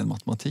sånn ren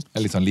matematikk.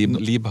 Litt sånn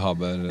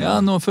Liebhaber.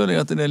 Ja, nå føler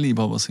jeg at det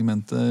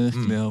Liebhaber-segmentet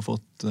virkelig har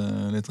fått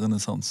litt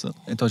renessanse.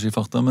 Jeg tar ikke i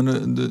farta, men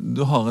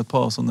du har et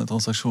par sånne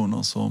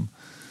transaksjoner som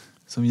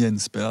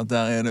gjenspiller at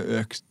der er det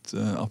økt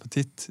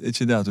appetitt.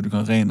 Ikke det at du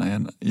kan regne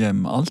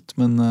hjem alt,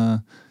 men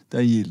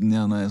der yielden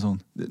gjerne er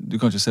sånn. Du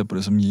kan ikke se på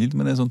det som yield,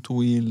 men det er sånn 2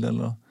 yield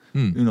eller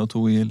under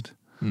 2 yield.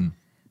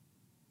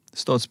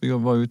 Statsbygg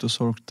var ute og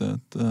solgte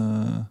et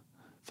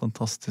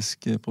fantastisk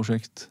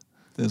prosjekt.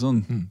 Det er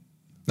sånn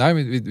Nei,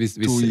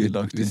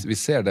 vi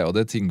ser det, og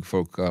det er ting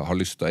folk har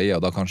lyst til å eie,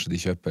 og da kanskje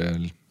de kjøper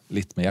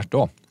litt med hjertet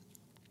også.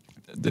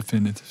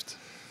 Definitivt.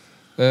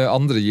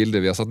 Andre gilder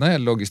vi har satt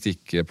ned,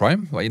 Logistikk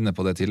Prime, var inne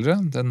på det tidligere.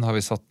 Den har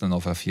vi satt ned nå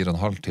fra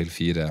 4,5 til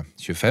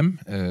 4,25.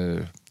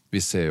 Vi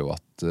ser jo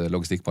at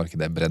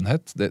logistikkmarkedet er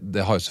brennhett.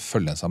 Det har jo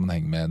selvfølgelig en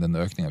sammenheng med den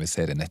økningen vi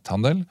ser i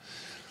netthandel.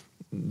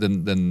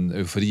 Den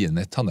euforien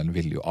netthandelen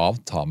vil jo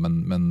avta,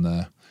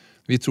 men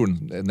vi tror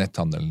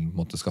netthandelen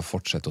skal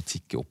fortsette å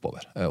tikke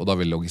oppover, og da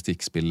vil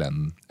logistikk spille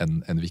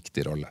en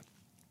viktig rolle.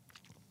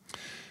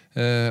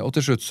 Og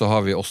til slutt så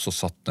har vi også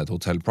satt ned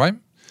Hotel Prime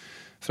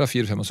fra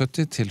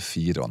 4,75 til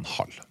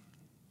 4,5.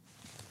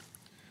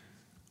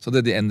 Så det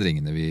er de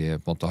endringene vi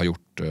på en måte har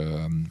gjort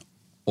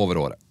over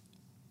året.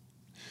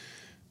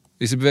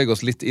 Hvis vi beveger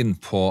oss litt inn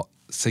på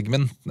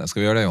segmentene,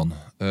 skal vi gjøre det, Jon,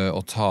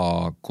 og ta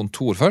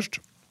kontor først,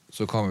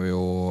 så kan vi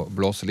jo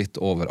blåse litt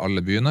over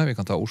alle byene. Vi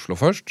kan ta Oslo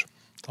først.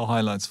 Ta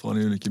highlights fra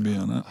de ulike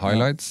byene.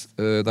 Highlights.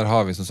 Der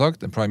har vi som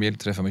sagt en prime yield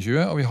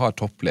 3,25, og vi har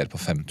toppler på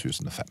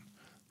 5.005.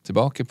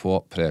 Tilbake på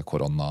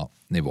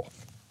pre-korona-nivå.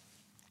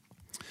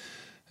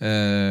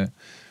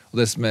 Og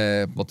det som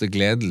er på en måte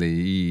gledelig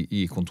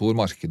i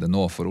kontormarkedet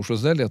nå for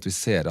Oslos del, er at vi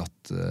ser at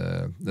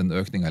den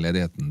økningen av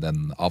ledigheten,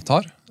 den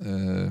avtar.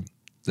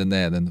 Den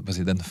er den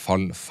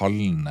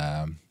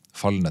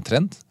fallende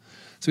trend.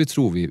 Så vi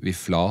tror vi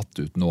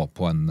flater ut nå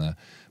på en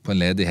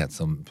ledighet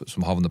som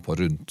havner på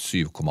rundt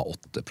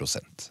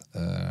 7,8%.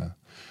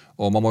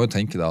 Og man må jo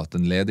tenke da at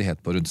en ledighet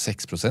på rundt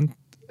 6%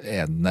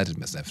 er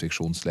nærmest en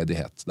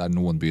friksjonsledighet, der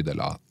noen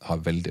bydeler har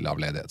veldig lav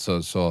ledighet.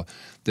 Så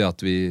det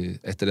at vi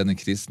etter denne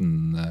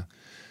krisen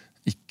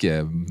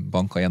ikke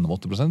banker gjennom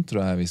 8%,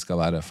 tror jeg vi skal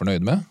være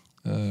fornøyd med.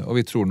 Og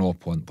vi tror nå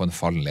på en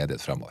fallende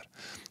ledighet fremover.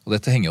 Og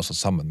dette henger også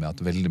sammen med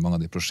at veldig mange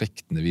av de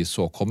prosjektene vi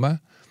så komme,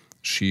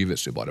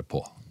 skyves jo bare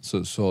på.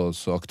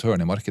 Så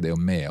aktørene i markedet er jo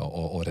med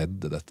å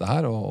redde dette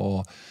her,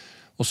 og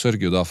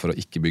sørger jo da for å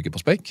ikke bygge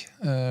på spekk,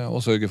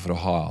 og sørger for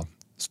å ha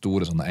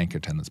store sånne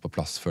anchor tenants på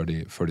plass før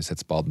de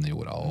setter spaden i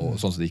jorda, og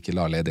sånn at de ikke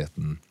lar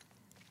ledigheten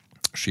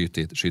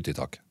skyte i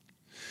tak.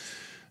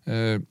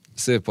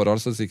 Ser vi på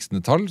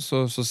realstatistikkene tall,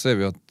 så ser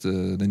vi at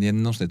den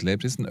gjennomsnittlige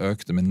leieprisen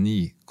økte med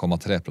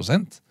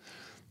 9,3%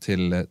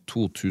 til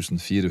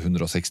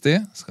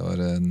 2.460. Skal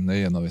være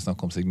nøye når vi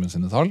snakker om Sigmund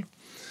sine tall.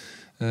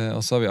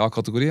 Og så har vi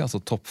A-kategori, altså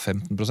topp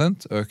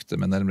 15%, økte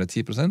med nærmere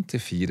 10% til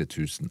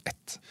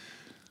 4.001.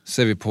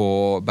 Ser vi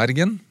på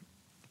Bergen,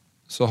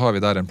 så har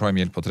vi der en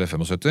prime yield på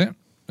 3,75.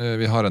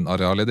 Vi har en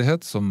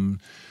arealledighet som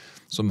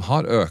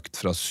har økt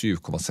fra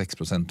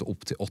 7,6%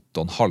 opp til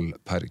 8,5%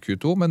 per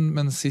Q2,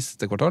 men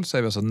siste kvartal så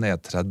er vi altså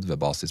ned 30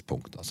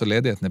 basispunkter. Så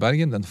ledigheten i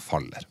Bergen, den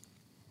faller.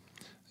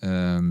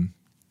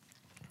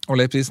 Og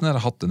leieprisene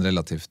har hatt en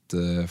relativt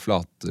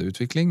flat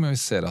utvikling, men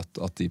vi ser at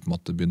de på en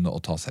måte begynner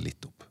å ta seg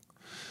litt opp.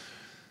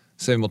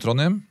 Ser vi mot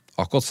Trondheim,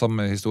 akkurat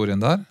samme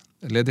historien der.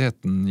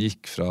 Ledigheten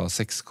gikk fra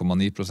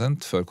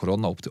 6,9% før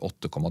korona opp til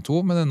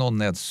 8,2%, men det er nå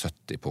ned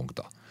 70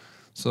 punkter.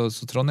 Så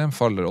Trondheim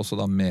faller også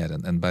da mer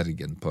enn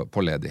Bergen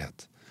på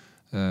ledighet.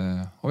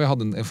 Og vi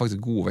hadde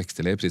faktisk god vekst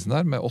i leieprisen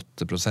der, med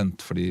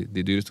 8% for de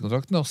dyreste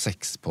kontraktene og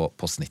 6%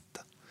 på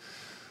snittet.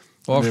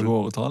 Er det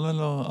våre tall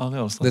eller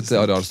arealstatistikk? Dette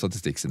er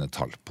arealstatistikk sine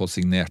tall på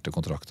signerte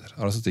kontrakter.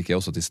 Arealstatistikk er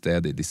også til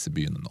stede i disse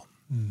byene nå.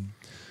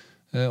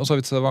 Og så har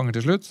vi Stavanger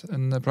til slutt,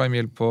 en prime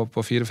yield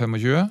på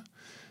 4,25.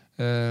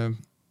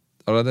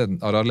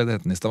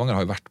 Arealledigheten i Stavanger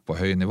har jo vært på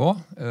høy nivå,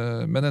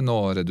 men er nå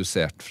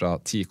redusert fra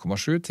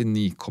 10,7 til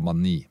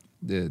 9,9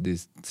 de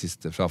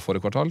siste fra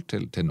forrige kvartal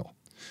til nå.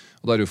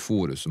 Og da er det jo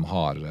Forus som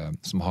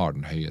har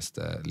den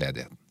høyeste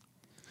ledigheten.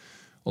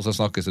 Og så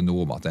snakkes det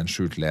noe om at det er en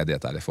skjult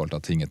ledighet der i forhold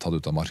til at ting er tatt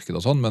ut av markedet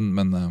og sånn,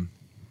 men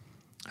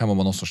her må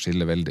man også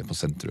skille veldig på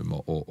sentrum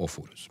og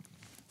Forus.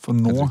 For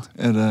nå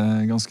er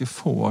det ganske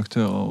få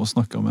aktører å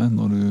snakke med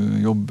når du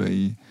jobber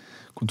i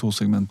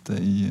kontorsegmentet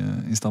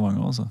i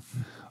Stavanger. Altså.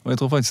 Og jeg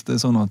tror faktisk det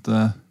er sånn at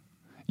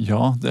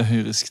ja, det er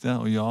høy risk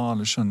der, og ja,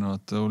 alle skjønner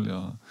at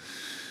olja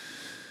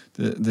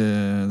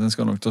den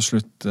skal nok ta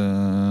slutt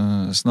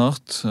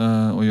snart.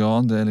 Og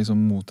ja, det er liksom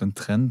mot en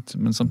trend,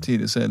 men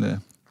samtidig så er det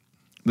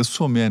det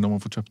så mye eiendom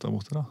å få kjøpt der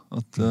borte da,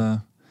 at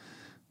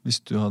hvis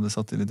du hadde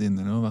satt deg litt inn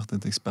i det og vært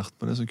et ekspert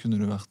på det, så kunne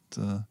du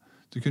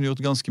kunne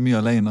gjort ganske mye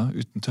alene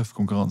uten tøff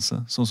konkurranse,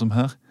 sånn som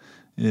her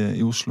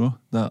i Oslo,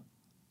 der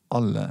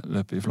alle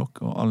løper i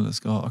flokk, og alle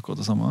skal ha akkurat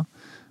det samme.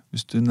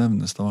 Hvis du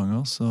nevner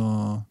Stavanger, så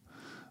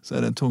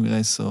det en tung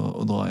reise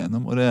å dra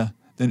gjennom, og det er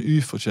en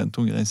ufortjent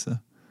tung reise.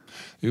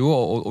 Jo,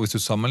 og hvis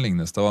du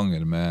sammenligner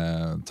Stavanger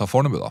med ta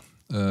Fornebu da,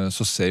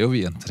 så ser jo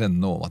vi en trend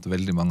nå at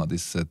veldig mange av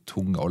disse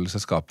tunge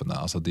oljeselskapene,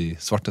 altså de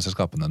svarte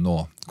selskapene nå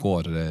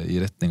går i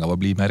retning av å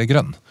bli mer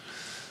grønn.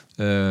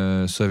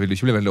 Så jeg vil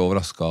ikke bli veldig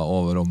overrasket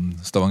over om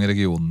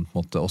Stavanger-regionen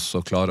måtte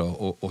også klare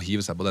å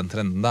hive seg på den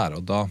trenden der,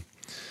 og da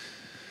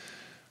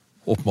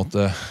på en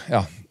måte,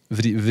 ja,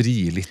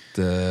 vri litt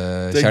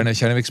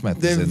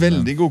kjernevirksomheten sin. Det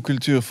veldig god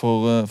kultur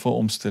for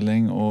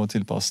omstilling og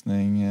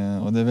tilpassning,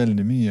 og det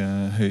veldig mye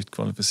høyt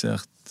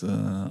kvalifisert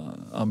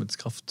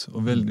arbeidskraft,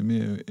 og veldig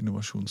mye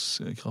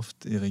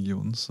innovasjonskraft i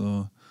regionen,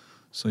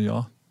 så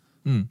ja.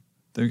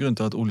 Det jo grunn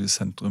til at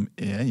oljesentrum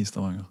i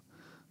Stavanger.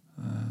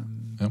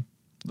 Ja.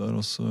 Da det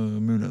også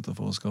muligheter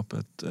for å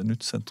skape et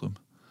nytt sentrum.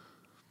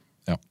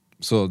 Ja,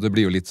 så det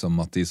blir jo litt som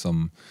at de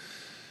som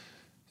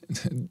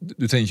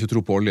du trenger ikke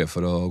tro på olje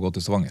for å gå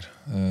til Stavanger.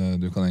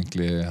 Du kan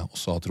egentlig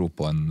også ha tro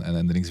på en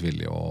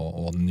endringsvilje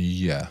og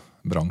nye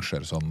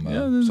bransjer som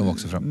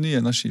vokser frem.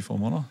 Nye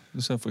energiformer da. Du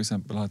ser for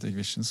eksempel Hightech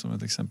Vision som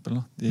et eksempel.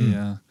 Da.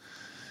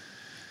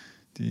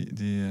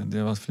 De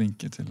har vært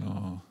flinke til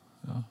å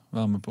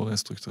være med på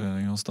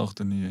restrukturering og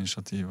starte nye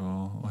initiativ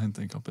og hente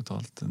inn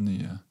kapital til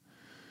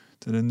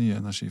de nye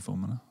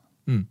energiformene.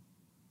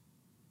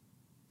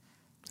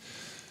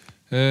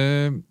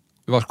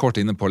 Vi var kort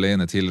inne på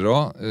leiene tidligere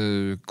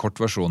også.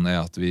 Kortversjonen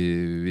at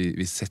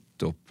vi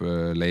setter opp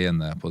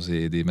leiene på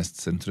de mest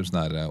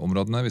sentrumsnære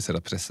områdene. Vi ser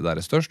at presset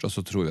der størst, og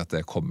så tror vi at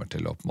det kommer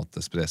til å på en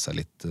måte spre seg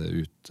litt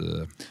ut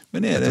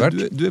Men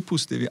du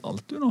positiv i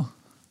alt du nå?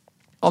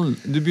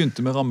 Du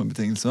begynte med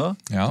rammebetingelser,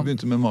 du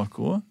begynte med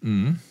makro,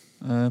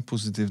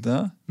 positivt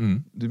der.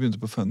 Du begynte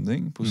på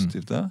funding,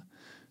 positivt der.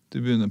 Du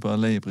begynner på at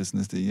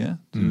leieprisene stiger.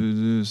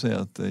 Du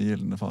sier at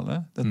gjeldene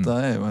faller. Dette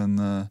jo en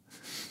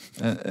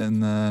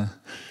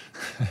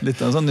litt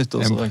av en sånn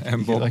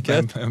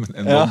nyttårsrakett.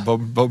 En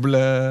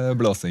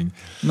bobleblåsing.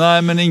 Nei,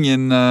 men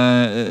ingen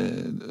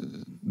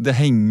det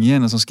henger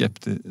en sånn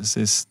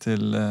skepsis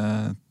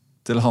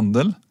til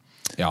handel.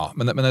 Ja,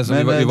 men det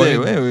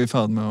jo i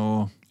ferd med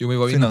å vi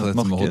var inne på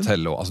dette med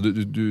hotell også. Altså,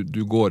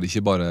 du går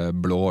ikke bare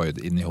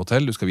blåøyd inn i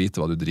hotell, du skal vite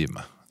hva du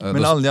driver med.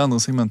 Men alle de andre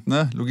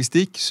segmentene,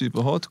 logistikk,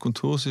 superhot,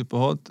 kontor,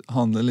 superhot,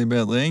 handel i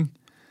bedring.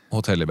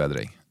 Hotell i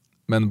bedring.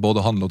 Men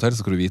både handel og hotell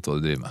så skal du vite hva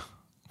du driver med.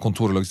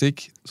 Kontor og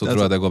logistikk, så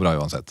tror jeg det går bra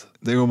uansett.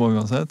 Det går bra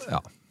uansett?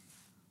 Ja.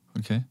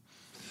 Ok.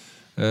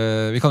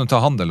 Vi kan jo ta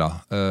handel da,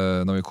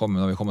 når vi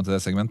kommer til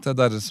det segmentet.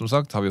 Der, som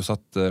sagt, har vi jo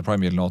satt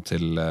Prime Yield nå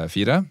til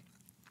 4.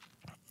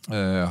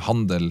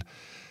 Handel,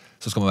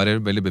 så skal man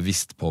være veldig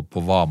bevisst på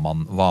hva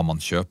man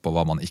kjøper og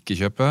hva man ikke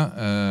kjøper.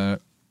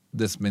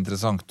 Det som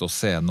interessant å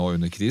se nå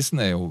under krisen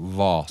jo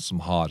hva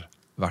som har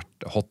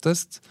vært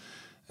hottest.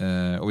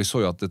 Og vi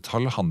så jo at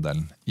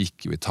detaljhandelen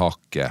gikk jo i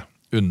taket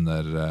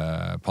under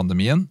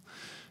pandemien.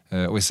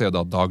 Og vi ser jo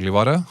da at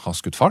dagligvare har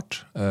skutt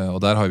fart, og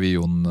der har vi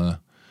jo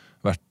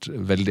vært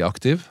veldig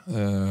aktiv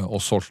og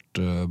solgt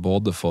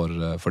både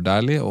for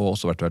Dæhlie og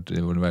også vært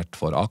involvert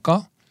for Aka.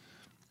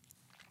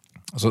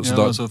 Så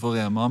for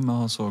Rema, vi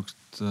har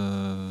solgt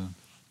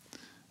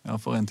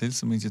for en til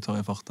som jeg ikke tar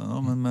i farten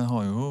nå, men vi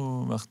har jo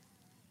vært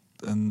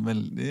en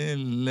veldig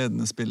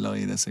ledende spiller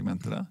i det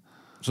segmentet der.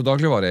 Så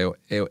dagligvare jo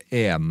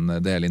en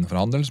del innenfor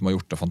handel som har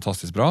gjort det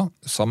fantastisk bra.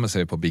 Samme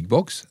ser vi på Big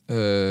Box.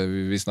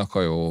 Vi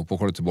snakket jo på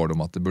Quality Board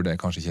om at det burde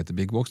kanskje ikke hete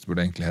Big Box, det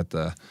burde egentlig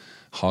hete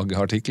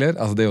hageartikler.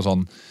 Altså det jo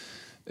sånn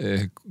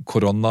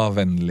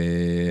koronavennlig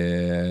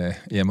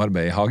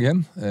hjemmearbeid i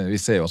hagen. Vi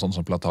ser jo sånn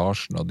som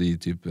Plantasjen og de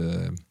type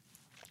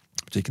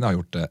butikkene har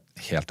gjort det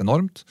helt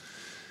enormt.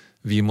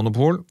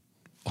 Vinmonopol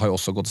har jo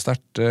også gått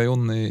sterkt,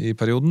 Jon, i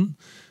perioden.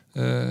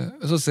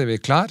 Så ser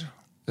vi klær,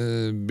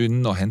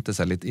 begynner å hente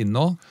seg litt inn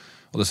nå.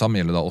 Og det samme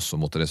gjelder da også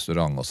mot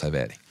restaurant og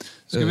servering.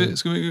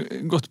 Skal vi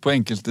gått på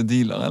enkelte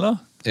dealer, eller?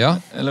 Ja.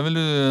 Eller vil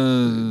du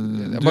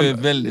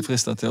veldig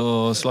fristet til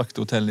å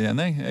slakte hotell igjen,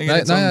 jeg?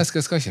 Nei, jeg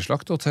skal ikke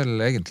slakte hotell,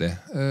 egentlig.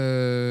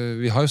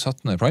 Vi har jo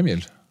satt ned Prime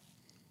Yield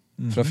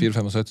fra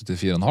 4,75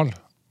 til 4,5.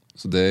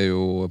 Så det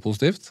jo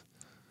positivt.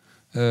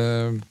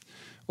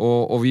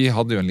 Og vi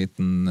hadde jo en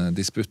liten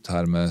disputt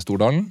her med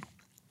Stordalen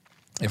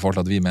i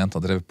forhold til at vi mente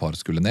at Revpar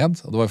skulle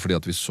ned. Og det var jo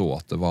fordi at vi så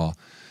at det var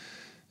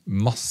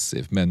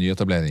massivt med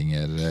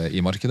nyetableringer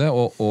i markedet,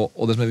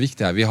 og det som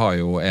viktig her, vi har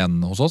jo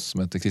en hos oss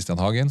som heter Christian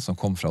Hagen, som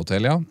kom fra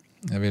Hotelia.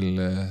 Jeg vil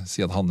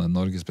si at han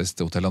Norges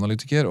beste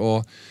hotellanalytiker,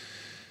 og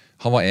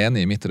han var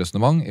enig i mitt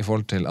resonemang i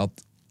forhold til at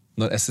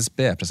når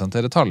SSB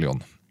presenterer tall,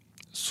 Jon,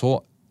 så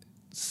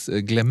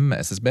glemmer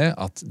SSB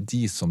at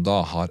de som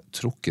da har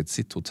trukket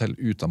sitt hotell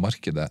ut av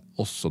markedet,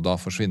 også da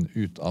forsvinner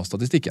ut av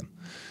statistikken.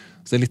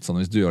 Så det litt sånn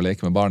hvis du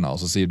leker med barna, og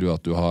så sier du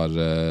at du har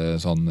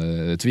sånn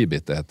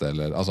tvibit det heter,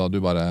 eller altså du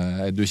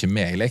ikke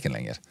med i leken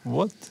lenger.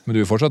 What? Men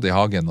du fortsatt i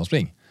hagen og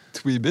springer.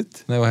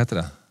 Tweebit? Nei, hva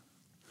heter det?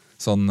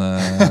 Sånn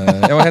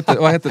ja,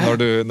 hva heter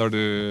når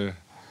du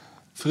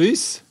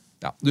Frys?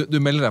 ja, du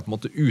melder deg på en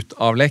måte ut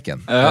av leken.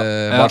 Ja,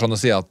 Bare sånn å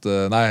si at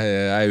nei,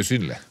 jeg er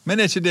usynlig. Men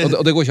er ikke det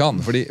Og det går ikke an,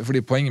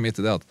 fordi poenget mitt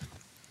er det at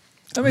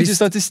Jeg vet ikke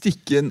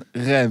statistikken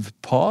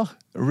RevPAR?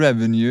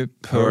 Revenue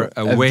per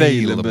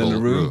available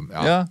room.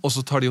 Ja. Og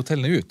så tar de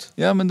hotellene ut.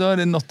 Ja, men da er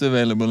det not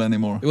available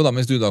anymore. Jo da,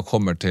 mens du da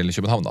kommer til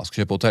København da,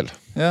 skal kjøpe hotell.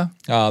 Ja,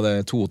 Ja, det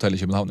er 2 hotell i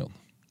København, Jon.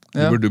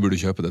 Ja. Du burde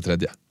kjøpe det 3.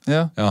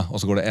 ja, Ja, og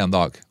så går det 1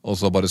 dag, og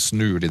så bare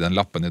snur de den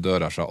lappen i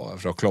døra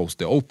fra close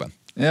til open.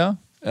 ja.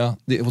 Ja,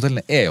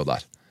 hotellene er jo der.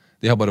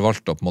 De har bare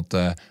valgt å på en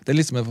måte Det er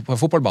liksom på en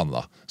fotballbane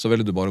da, så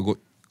velger du bare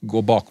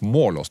gå bak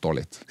mål og stå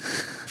litt.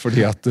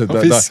 Fordi at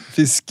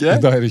Fiske?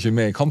 da er du ikke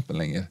med i kampen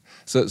lenger.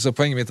 Så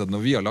poenget mitt er at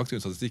når vi har lagt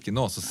ut statistikken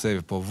nå, så ser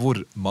vi på hvor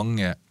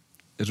mange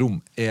rom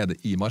er det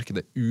i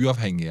markedet,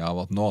 uavhengig av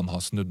at noen har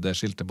snudd det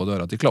skiltet på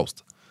døra til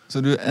closed.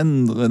 Så du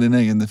endrer din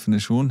egen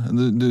definisjon.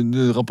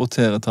 Du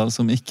rapporterer tall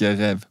som ikke er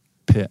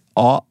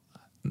RevPA.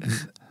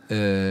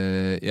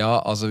 Ja,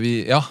 altså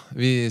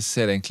vi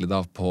ser egentlig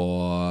da på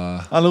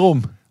Alle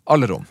rom.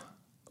 alle rom.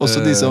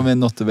 Også de som er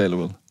not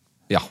available.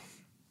 Ja.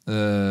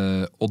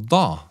 Og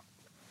da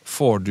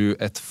får du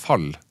et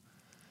fall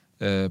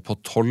på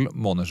 12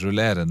 måneders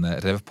rullerende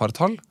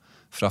revpartall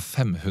fra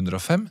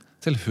 505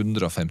 til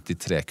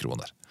 153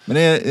 kroner. Men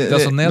Det er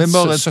altså ned men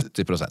bare-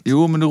 70%.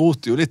 Jo, men du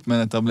roter jo litt med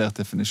en etablert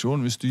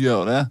definisjon hvis du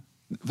gjør det.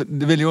 For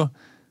det vil jo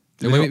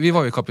Jo, men vi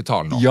var jo i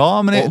Kapital nå.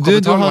 Ja, men og du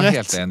Kapital har var rett.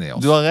 helt enig i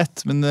oss. Du har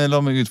rett, men la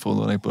meg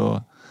utfordre deg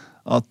på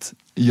at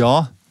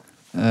ja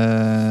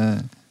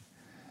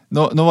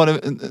nå var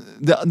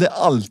det er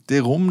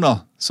alltid rom da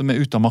som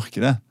er ute av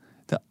markedet.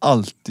 Det er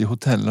alltid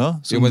hoteller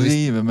som Jo, men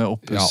driver med Ja,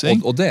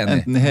 oppussing. og det er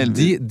enten enig.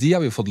 heltid. De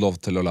har vi fått lov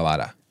til å la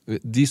være.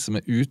 De som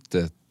er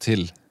ute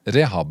til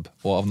rehab,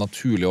 og av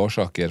naturlige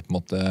årsaker på en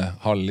måte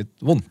har litt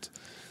vondt,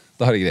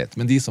 da har det greit.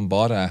 Men de som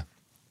bare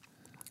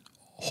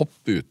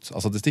hopper ut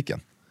av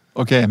statistikken,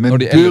 Ok, men Når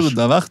de ellers-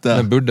 burde ha vært der.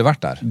 men burde vært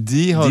der,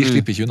 De har de du.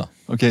 slipper ikke unna.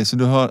 Ok, så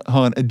du har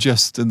en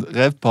adjusted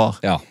revpar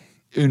Ja.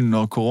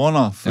 under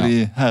korona,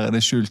 fordi her er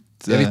det skjult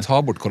Jeg vil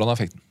ta bort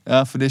koronaeffekten.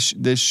 Ja, for det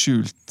er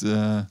skjult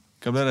hva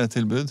ble det,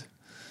 tilbud?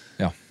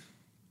 Ja,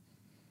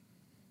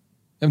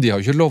 men de har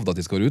jo ikke lovd at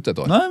de skal være ute et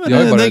år. Nei, men De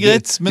har jo det bare- er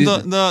greit, men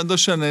de- da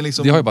skjønner jeg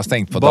liksom De har jo bare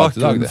stengt fra dag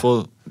til dag, bakgrunnen det.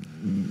 for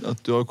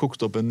at du har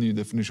kokt opp en ny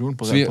definisjon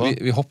på Så vi,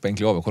 revpar. vi hopper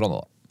egentlig over korona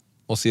da,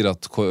 og sier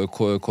at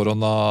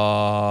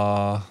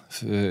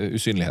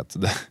korona-usynlighet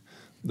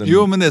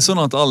Jo, men det er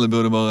sånn at alle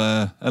burde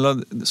bare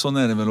Eller sånn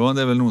er det vel også.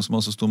 Det er vel noen som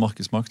har så stor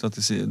markedsmakt at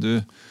de sier du,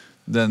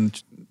 den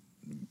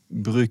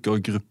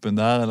brukergruppen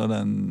der, eller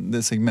det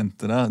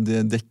segmentet der,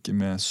 det dekker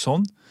vi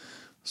sånn.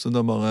 Så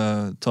da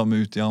bare tar vi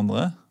ut de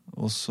andre,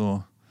 og så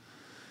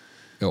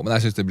Jo, men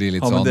jeg synes det blir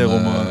litt Har vi sånn det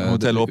rommet,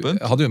 hotellet åpent?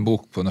 Jeg hadde jo en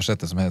bok på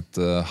universitetet som het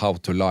How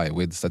to Lie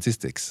with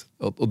Statistics,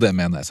 og det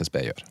mener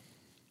SSB gjør.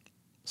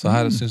 Så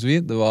her synes vi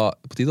det var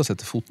på tide å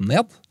sette foten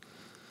ned.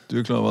 Du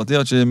er klar over at de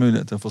har ikke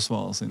mulighet til å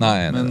forsvare seg.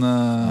 Nei, Men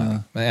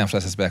Men en fra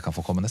SSB kan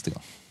få komme neste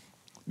gang,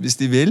 hvis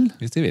de vil,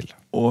 hvis de vil,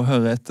 og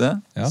høre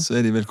etter, Ja. så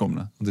er de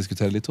velkomne. og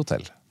diskutere litt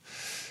hotell.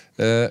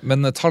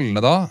 Men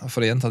tallene da,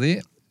 for å gjenta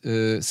de,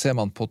 ser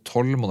man på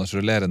 12 måneders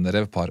rullerende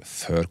revpar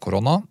før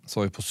korona, så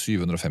var vi på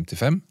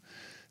 755.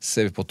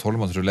 Ser vi på 12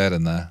 måneders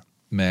rullerende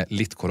med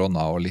litt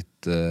korona og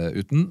litt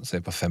uten, så er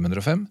vi på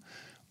 505.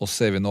 Og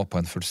ser vi nå på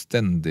en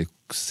fullstendig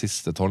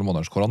siste 12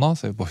 måneders korona,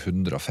 så er vi på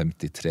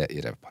 153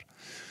 i revpar.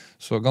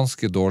 Så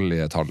ganske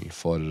dårlige tall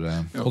for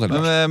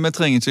hotellbransjen. Men vi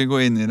trenger ikke gå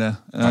inn i det,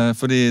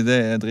 fordi det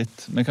er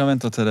dritt. Vi kan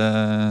vente til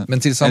det Men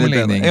til er litt bedre.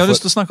 sammenligning Jeg har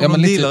lyst til å snakke om men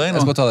noen litt, dealer jeg jeg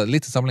skal nå. bare ta det,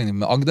 litt til sammenligning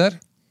med Agder,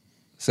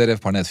 så er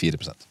revpar ned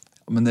 4%.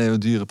 Men det er jo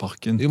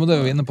Dyreparken. Jo, men det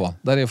er vi inne på.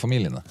 Der er jo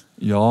familiene.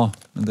 Ja,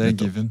 men det er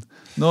given.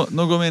 Nå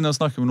går vi inn og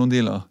snakker med noen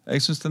dealer.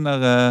 Jeg synes den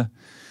der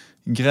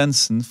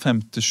grensen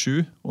 5 til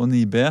 7 og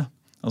 9B,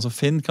 altså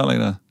Finn kaller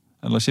jeg det,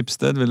 eller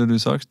Schibsted ville du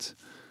sagt,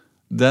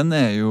 den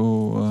er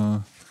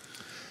jo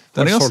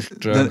Den er gans- solgt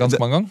ganske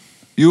mange ganger.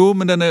 Jo,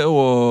 men den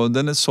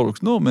er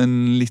solgt nå med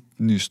en litt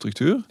ny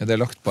struktur. Ja, det er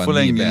lagt på en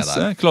 9B der.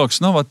 Forlengelse.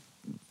 Clarkson har vært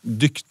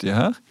dyktig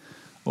her.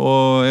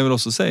 Og jeg vil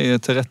også si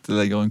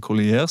tilretteleggeren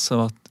Colliers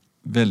har vært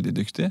veldig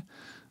dyktig.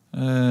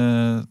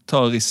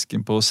 Tar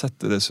risken på å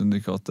sette det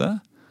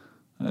syndikatet.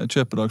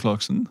 Kjøper da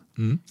Clarkson.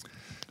 Mm.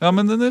 Ja,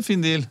 men den er en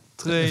fin deal.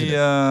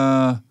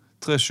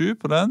 3,7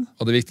 på den.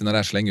 Og det er viktig når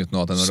jeg slenger ut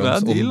nå, at når,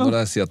 Svær deal, da. når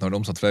jeg sier at når det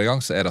er omsatt flere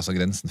ganger, så er det altså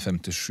grensen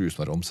 5-7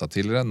 som var omsatt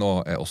tidligere. Nå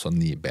er også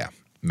 9B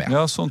med.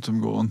 Ja, sånn som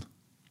går den.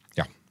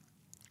 Ja.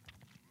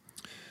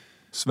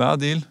 Svær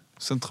deal.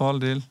 Sentral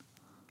deal.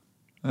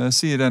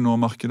 Sier det noe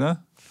om markedet?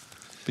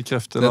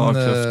 Bekrefter Den, eller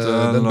avkrefter?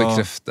 den eller-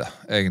 bekrefter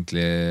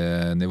egentlig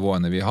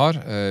nivåene vi har.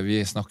 Vi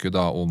snakker jo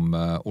da om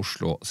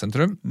Oslo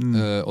sentrum,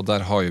 og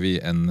der har jo vi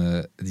en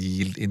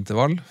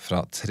yield-intervall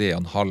fra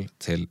 3,5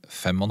 til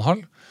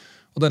 5,5,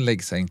 og den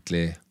legger seg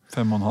egentlig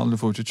 5,5. Du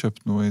får jo ikke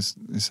kjøpt noe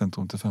i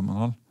sentrum til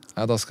 5,5.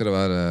 Ja, da skal det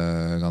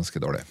være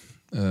ganske dårlig.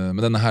 Men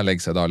denne her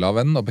legger seg da i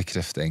lavenden og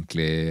bekrefter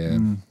egentlig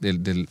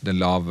de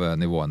lave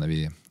nivåene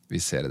vi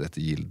ser i dette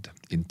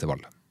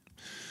yield-intervallet.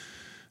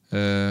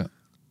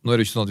 Nå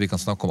det jo ikke sånn at vi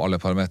kan snakke om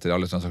alle parametere i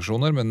alle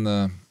transaksjoner, men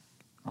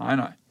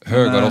Nei.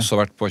 Høg har også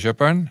vært på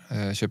kjøperen.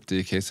 Kjøpte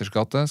i Keisers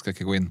gate. Skal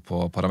ikke gå inn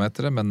på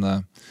parametere, men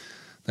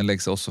den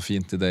legger seg også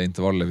fint i det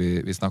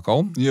intervallet vi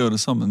snakket om. Gjør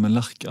det sammen med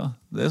Lerka.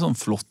 Det sånn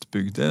flott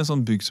bygg. Det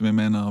sånn bygg som jeg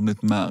mener har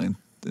blitt mer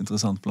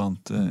interessant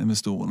blant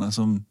investorene,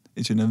 som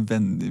ikke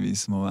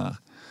nødvendigvis må være.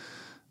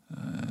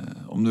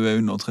 Om du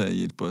under 3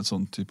 yield på et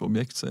sånt type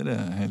objekt, så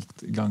det helt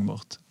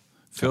gangbart.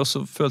 Før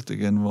så følte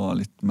jeg en var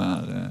litt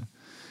mer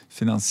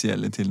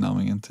finansiell i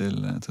tilnærmingen til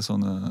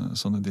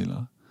sånne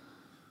dealer.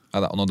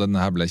 Ja, og når denne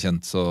her ble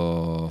kjent, så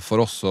for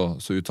oss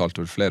så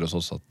uttalte vel flere hos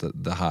oss at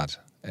det her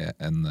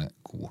en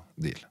god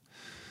deal.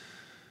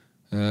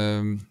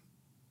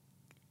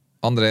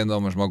 Andre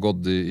eiendommer som har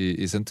gått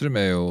i sentrum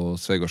jo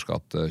Sveigårds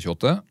gate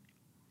 28,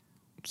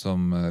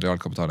 som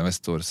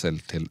realkapitalinvestor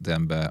selv til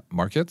DNB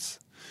Markets.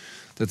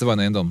 Dette var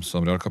en eiendom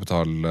som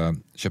realkapital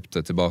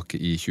kjøpte tilbake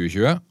i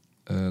 2020.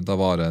 Da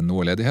var det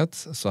noe ledighet,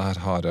 så her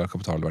har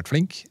realkapital vært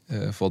flink,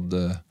 fått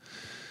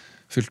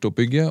fylt opp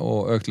bygget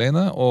og økt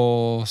leiene,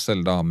 og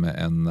selv da med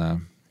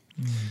en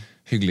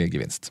hyggelig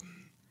gevinst.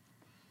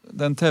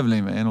 Den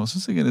Tevlingveien også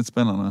synes jeg litt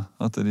spennende,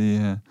 at de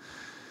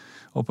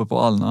oppe på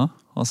Alna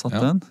har satt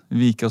den.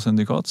 Vika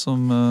Syndikat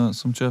som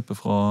kjøper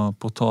fra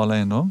Portal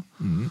Eiendom.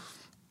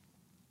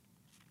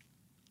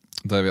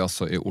 Da vi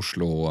altså i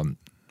Oslo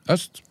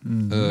øst,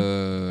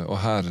 og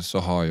her så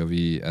har jo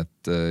vi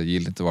et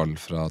yield-intervall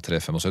fra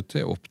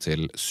 3,75 opp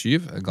til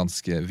 7,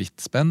 ganske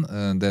vidt spenn.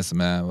 Det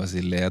som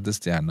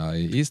ledestjerna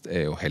i East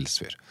jo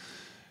Helsfyr.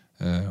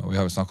 Og vi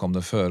har jo snakket om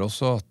det før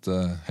også, at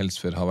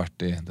Helsfyr har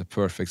vært i the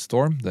perfect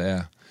storm.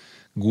 Det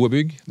gode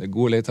bygg, det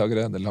gode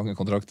leietagere, det lange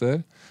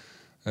kontrakter,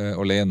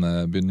 og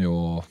leiene begynner jo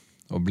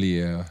å bli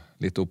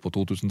litt opp på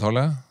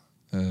 2000-tallet,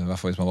 i hvert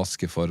fall hvis man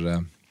vasker for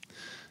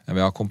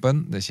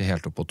NVA-kompen. Det ikke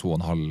helt opp på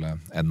 2,5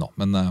 ennå,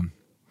 men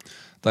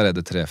der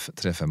det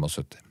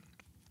 3,75.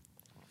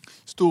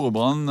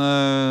 Storebrand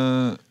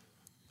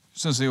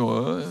synes jeg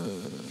også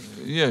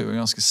gjør jo en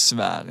ganske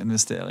svær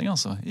investering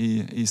altså,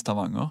 i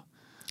Stavanger.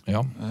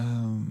 Ja,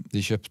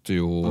 de kjøpte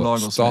jo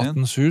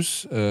Statens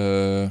hus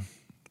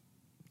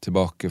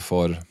tilbake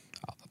for,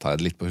 da tar jeg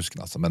det litt på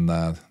husken altså, men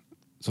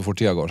så fort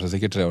tida går, så det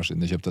sikkert 3 år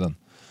siden de kjøpte den.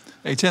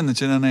 Jeg kjenner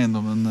ikke den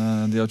eiendommen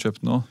de har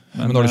kjøpt nå.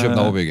 Men når de kjøpt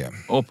nabobygget?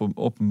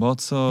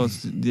 Åpenbart, så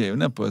de jo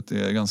nede på et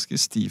ganske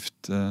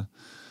stivt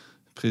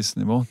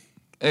prisnivå.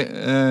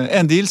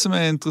 En deal som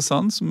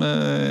interessant, som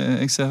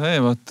jeg ser her,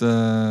 jo at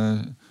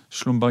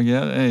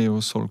Schlumberger jo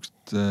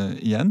solgt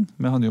igjen.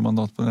 Vi hadde jo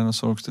mandat på den og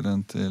solgte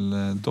den til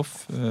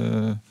Doff.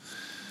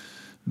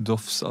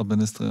 Doffs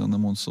administrerende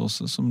Mons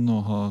Aase, som nå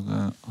har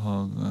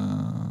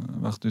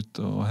vært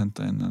ute og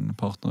hentet inn en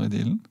partner i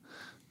dealen.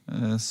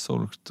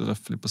 Solgt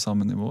røffelig på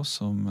samme nivå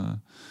som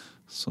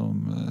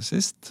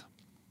sist.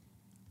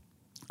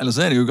 Ellers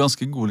det jo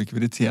ganske god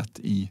likviditet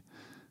i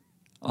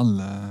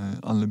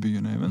alle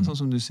byene, sånn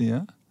som du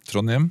sier.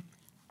 Trondheim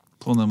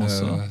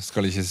også.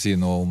 Skal ikke si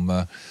noe om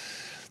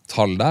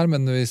tall der,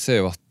 men vi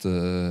ser jo at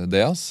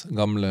Deas,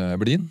 gamle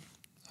Blin,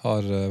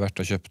 har vært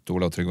og kjøpt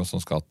Olav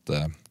Tryggvasons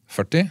gate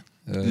 40.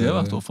 De har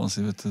vært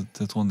offensive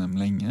til Trondheim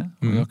lenge,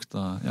 og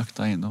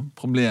jakta eiendom.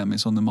 Problemet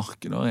i sånne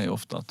markeder jo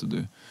ofte at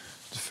du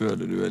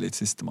føler du litt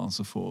sistemann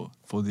som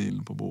får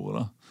dealen på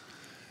bordet. Da.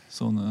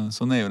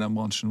 Sånn jo den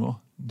bransjen vår.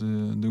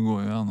 Du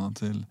går jo gjerne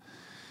til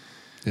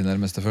de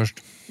nærmeste først.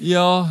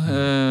 Ja,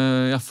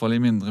 i hvert fall i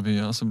mindre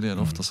byer så blir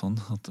det ofte sånn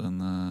at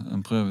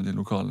en prøver de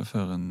lokale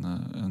før en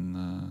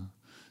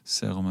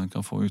ser om en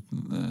kan få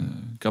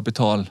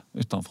kapital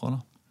utenfra. Da.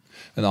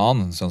 En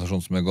annen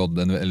transaksjon som gått,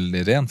 en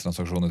veldig ren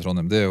transaksjon i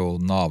Trondheim, det jo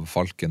NAV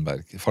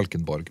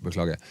Falkenborg,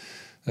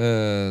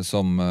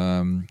 som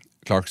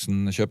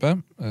Clarkson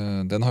kjøper.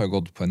 Den har jo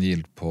gått på en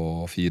yield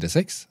på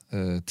 4,6,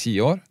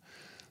 10 år.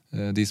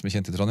 De som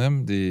kjent i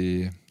Trondheim, de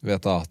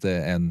vet da at det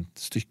en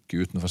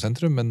stykke utenfor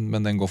sentrum,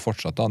 men den går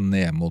fortsatt da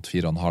ned mot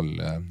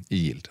 4,5 i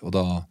yield. Og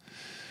da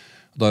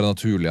det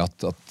naturlig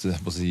at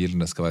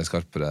yieldene skal være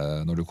skarpere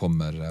når du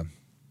kommer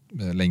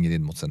lenger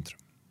inn mot sentrum.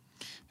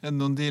 Det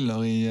noen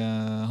dealer i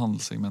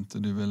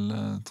handelssegmentet du vil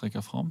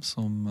trekke fram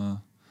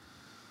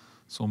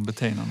som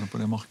betegnende på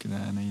det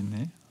markedet en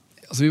inne i?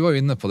 Altså, vi var jo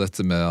inne på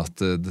dette med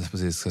at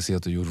skal si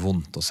at det gjorde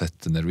vondt å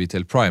sette ned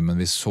Retail Prime, men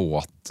vi så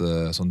at,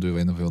 som du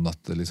var inne på,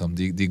 at liksom,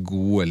 de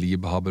gode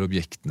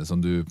liebhaberobjektene som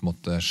du på en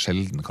måte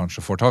sjelden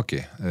kanskje får tak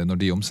i, når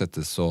de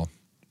omsettes,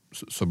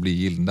 så blir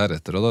yielden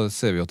deretter. Og da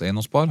ser vi at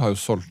Eiendomsspar har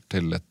jo solgt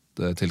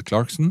til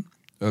Clarkson,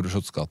 Øvre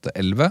Slottsgate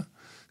 11.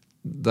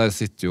 Der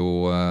sitter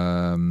jo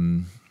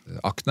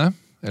Akne,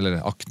 eller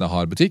Akne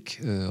har butikk,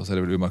 og så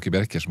det vel Umarke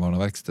Bjerker som har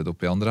noe verksted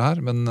oppe i andre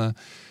her, men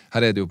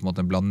her det jo på en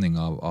måte en blanding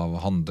av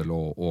handel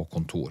og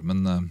kontor.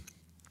 Men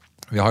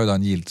vi har jo da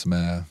en yield som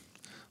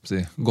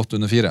godt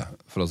under 4,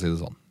 for å si det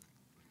sånn.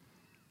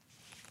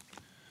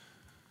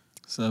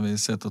 Så vi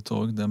Sæter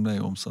Torg, den ble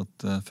jo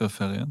omsatt før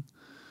ferien.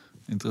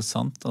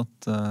 Interessant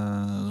at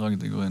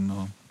Ragde går inn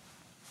og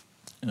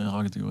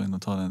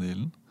tar den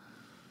dealen.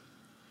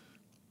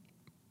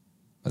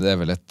 Men det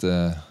vel et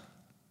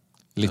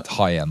litt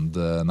high-end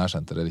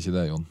nærsenter, er det ikke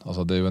det, Jon?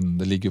 Altså,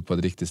 det ligger jo på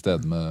et riktig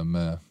sted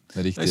med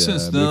riktige Jeg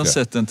synes du har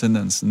sett den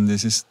tendensen de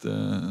siste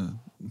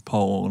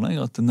par årene,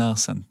 at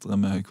nærsentre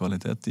med høy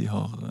kvalitet, de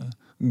har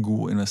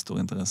god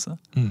investorinteresse.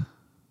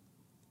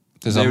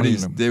 Det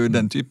er jo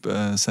den type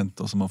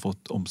senter som har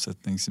fått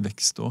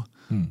omsetningsvekst da,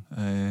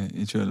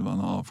 i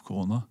kjølvannet av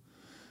korona.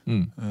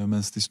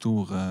 Mens de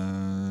store,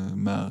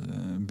 mer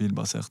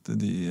bilbaserte,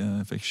 de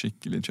fikk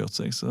skikkelig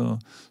kjørt seg,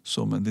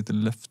 så med et lite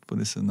løft på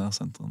disse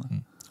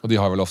nærsentrene. Og de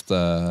har vel ofte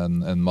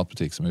en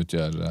matbutikk som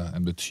utgjør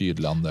en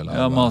betydelig andel av...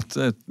 Ja, mat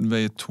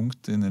veier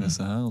tungt inn i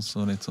disse her, og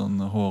så litt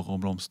sånn hår og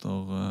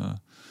blomster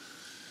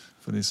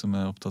for de som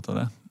er opptatt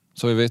av det.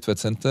 Så vi vet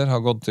et senter har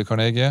gått til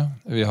Carnegie,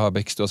 vi har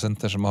Bekstua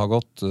senter som har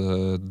gått,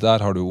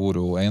 der har du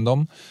Oro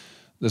Eiendom.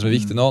 Det som er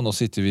viktig nå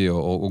sitter vi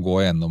og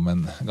går gjennom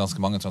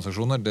ganske mange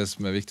transaksjoner. Det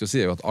som er viktig å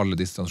si er jo at alle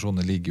disse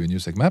transaksjonene ligger i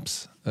Newsec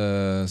Maps,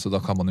 så da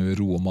kan man jo i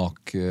ro og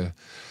mak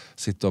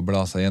sitte og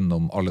bla seg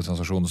gjennom alle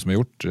transaksjoner som er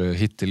gjort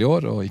hittil i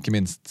år, og ikke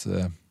minst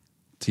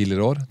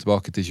tidligere år,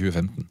 tilbake til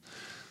 2015.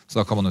 Så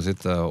da kan man jo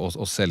sitte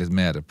og se litt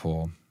mer på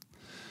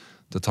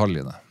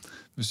detaljene.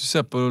 Hvis du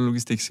ser på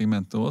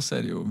logistikksegmentet også, så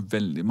er det jo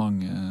veldig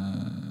mange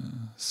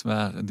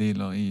svære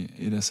dealer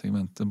i det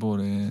segmentet,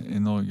 både i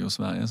Norge og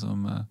Sverige,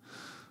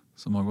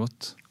 som har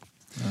gått.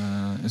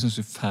 Jeg synes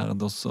jo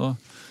Ferd også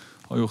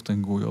har gjort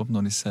en god jobb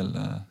når de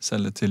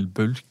selger til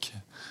bulk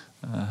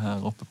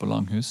her oppe på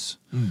Langhus.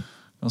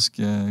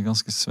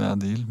 Ganske svær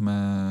deal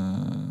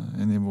med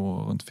en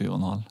nivå rundt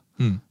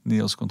 4,5.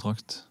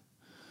 9-årskontrakt.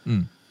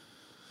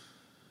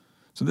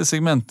 Så det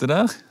segmentet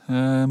der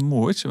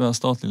må ikke være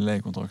statlige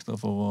leiekontrakter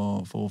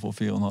for å få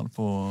 4,5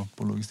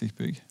 på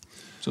logistikkbygg.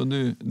 Så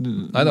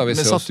vi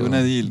satt jo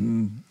ned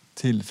gilden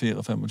til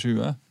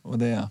 4,25, og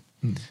det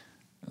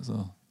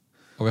altså...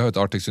 Og vi har jo et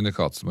Arctic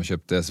Syndikat som har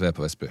kjøpt DSV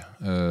på Vestby,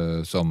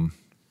 som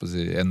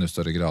i enda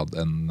større grad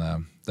enn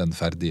den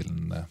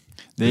Ferd-dealen.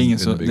 Det er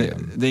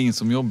ingen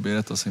som jobber i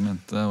dette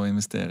segmentet og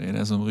investerer i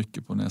det, som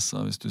rykker på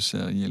nesa hvis du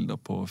ser gilder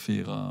på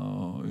 4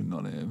 og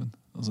under det.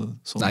 Altså,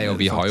 nei, og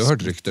vi har jo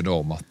hørt rykter da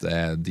om at det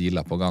er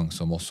dealer på gang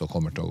som også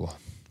kommer til å gå.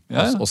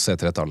 Og se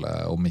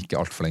 3-tallet om ikke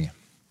alt for lenge.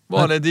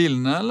 Var det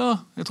dealene,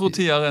 eller? Jeg tror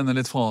tida renner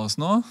litt fra oss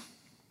nå.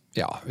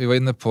 Ja, vi var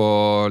inne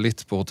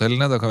litt på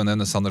hotellene. Da kan vi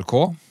nevne Sander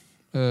K,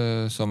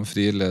 som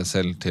friler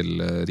selv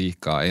til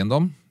Rika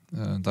Eiendom.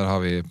 Der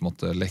har vi på en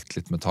måte lekt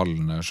litt med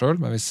tallene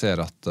selv, men vi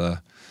ser at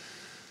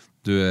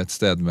du er et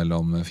sted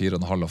mellom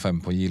 4,5 og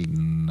 5 på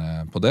gilden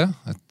på det.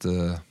 Et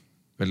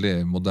veldig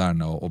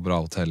moderne og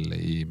bra hotell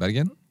i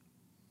Bergen.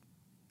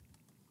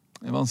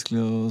 Det er vanskelig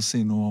å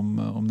si noe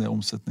om det er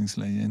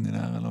omsetningsleie inni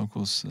der, eller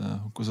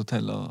hvordan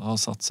hotellet har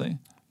satt seg.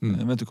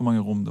 Vet du hvor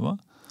mange rom det var?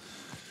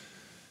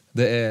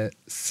 Det er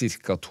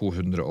cirka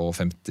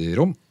 250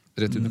 rom,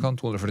 rett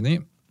underkant, 249.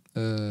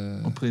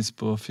 Og pris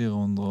på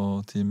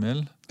 410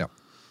 mil. Ja.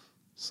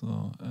 Så,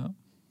 ja.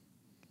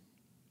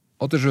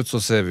 Og til slutt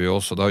så ser vi jo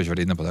også, det har vi ikke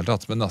vært inne på det hele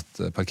tatt, men at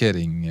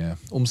parkering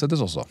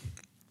omsettes også.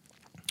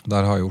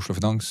 Der har jo Oslo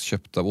Finans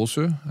kjøpt av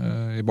Osu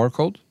i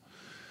Barcode.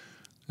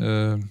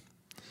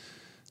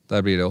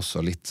 Der blir det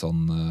også litt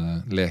sånn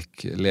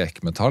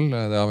lek med tall.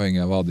 Det er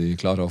avhengig av hva de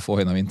klarer å få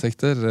inn av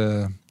inntekter.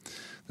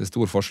 Det er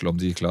stor forskjell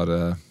om de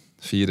klarer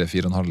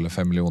 4,5 eller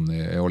 5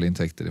 millioner i årlige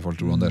inntekter i forhold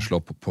til hvordan det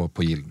slår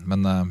på gilden.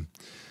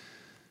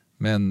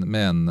 Men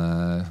med en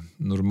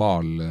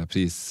normal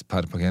pris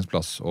per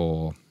parkeringsplass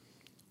og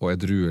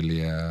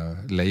edruelige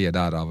leier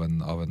der av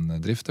en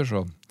drifter,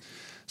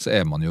 så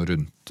er man jo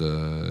rundt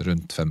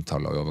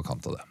 5-tallet og i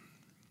overkant av det.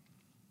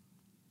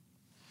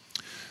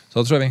 Så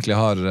da tror jeg vi egentlig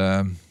har...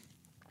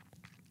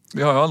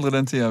 Vi har jo aldri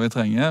den tida vi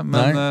trenger,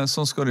 men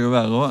sånn skal det jo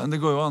være.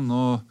 Det går jo an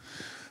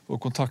å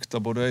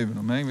kontakte både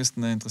Øyvind og meg hvis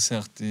den er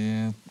interessert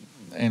i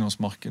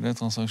eiendomsmarkedet,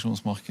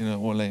 transaksjonsmarkedet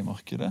og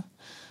leiemarkedet,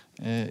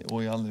 og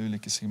i alle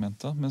ulike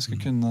segmenter. Vi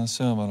skal kunne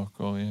serve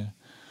dere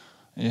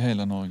i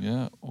hele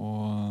Norge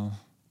og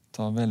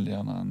ta veldig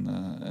gjerne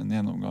en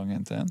gjennomgang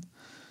en til en.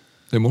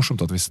 Det er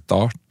morsomt at vi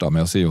startet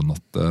med å si, Jon,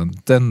 at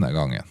denne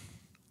gangen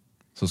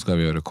så skal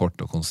vi gjøre kort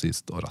og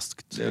konsist og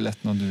raskt. Det er jo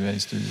lett når du er i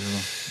studio.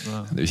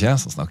 Da. Det er jo ikke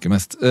jeg som snakker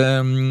mest.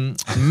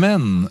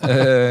 Men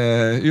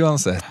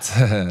uansett,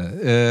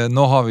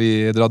 nå har vi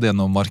dratt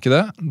gjennom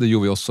markedet. Det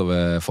gjorde vi også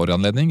ved forrige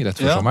anledning,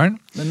 rett før sommeren.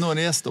 Men nå er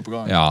det gjester på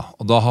gang. Ja,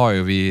 og da har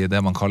jo vi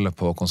det man kaller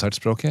på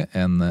konsertspråket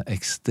en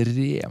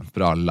ekstremt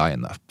bra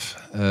line-up.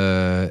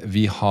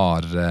 Vi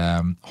har,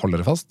 hold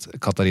dere fast,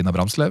 Katarina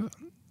Bramslev.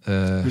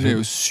 Hun er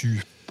jo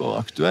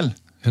superaktuell.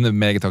 Hun er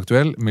meget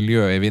aktuell,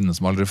 miljøet i vinden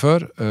som aldri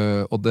før,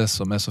 og det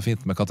som er så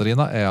fint med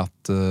Katarina er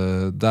at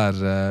der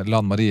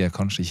Lan Marie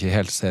kanskje ikke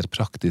helt ser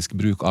praktisk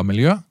bruk av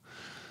miljø,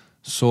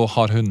 så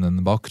har hun en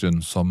bakgrunn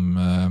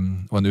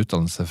og en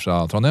utdannelse fra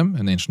Trondheim,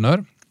 hun er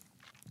ingeniør,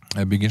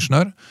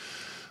 byggingeniør,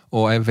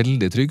 og er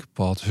veldig trygg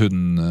på at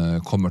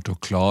hun kommer til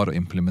å klare å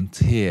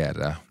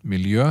implementere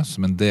miljø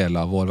som en del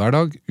av vår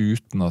hverdag,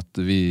 uten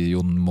at vi,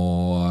 Jon, må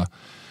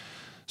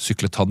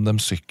sykle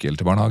tandemsykkel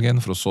til barnehagen,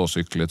 for å så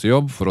sykle til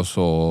jobb, for å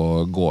så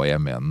gå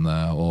hjem igjen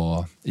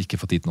og ikke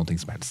få tid til noe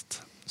som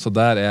helst. Så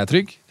der er jeg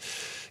trygg.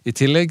 I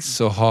tillegg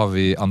så har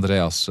vi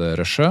Andreas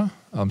Røsjø,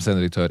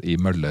 administrerende i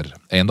Møller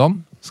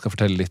Eiendom. Skal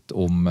fortelle litt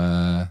om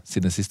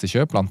sine siste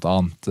kjøp, blant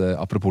annet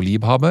apropos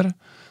Liebhaber.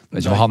 Jeg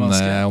vet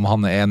ikke om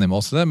han enig med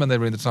oss i det, men det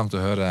blir interessant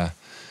å høre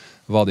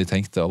hva de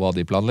tenkte og hva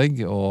de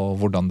planlegger, og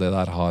hvordan det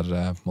der har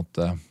på en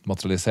måte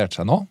materialisert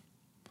seg nå.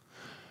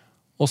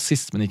 Og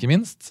sist, men ikke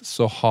minst,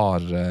 så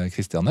har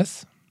Kristian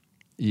Næss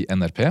i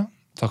NRP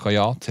takket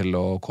ja til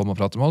å komme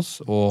og prate med oss,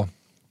 og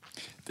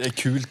det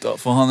kult da,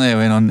 for han jo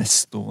en av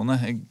nestorene.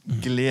 Jeg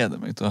gleder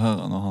meg til å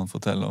høre når han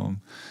forteller om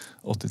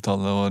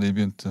 80-tallet, og de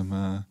begynte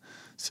med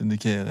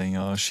syndikering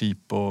av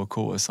skip og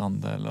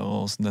KS-handel, og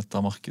hvordan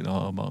dette markedet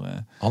har bare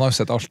han har jo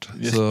sett alt,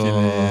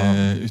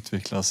 virkelig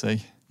utviklet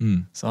seg.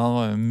 Så han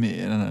var jo med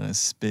i denne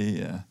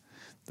spede,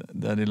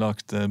 der de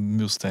lagde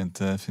murstein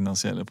til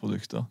finansielle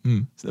produkter.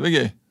 Så det var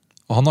gøy.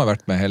 Og han har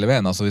vært med hele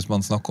veien. Altså hvis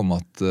man snakker om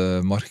at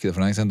markedet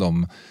for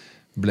næringseiendom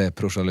ble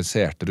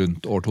prosjalisert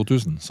rundt år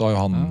 2000, så har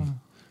jo han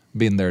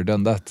been there,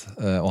 done that,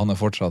 og han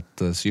fortsatt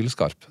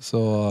sylskarp. Så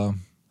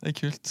det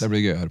kult. Det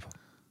blir gøy å høre på.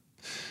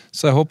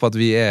 Så jeg håper at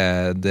vi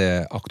det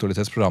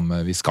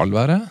aktualitetsprogrammet vi skal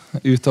være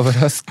utover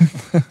høsten.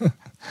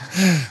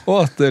 Og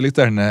at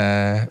lytterne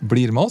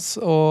blir med oss,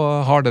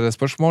 og har dere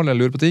spørsmål eller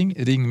lurer på ting,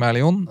 ring meg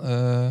eller Jon.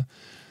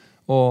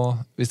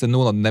 Og hvis det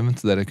noen av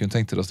nevnte dere kunne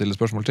tenkt dere å stille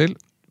spørsmål til,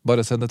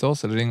 bare send det til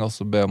oss, eller ring oss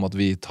og be om at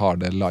vi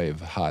tar det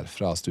live her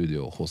fra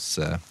studio hos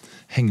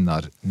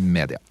Hegnar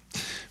Media.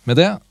 Med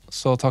det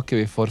så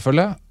takker vi for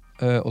følget,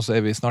 og så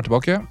vi snart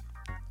tilbake.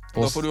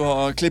 Da får du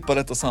ha klippet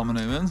dette sammen,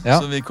 Øyvind,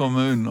 så vi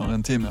kommer under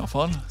en time i hvert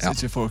fall, så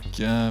ikke folk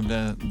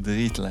blir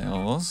dritleie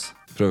av oss.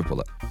 Prøv på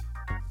det.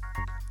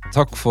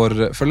 Takk for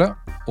følget,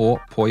 og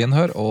på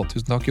gjenhør, og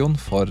tusen takk, Jon,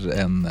 for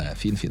en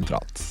fin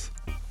prat.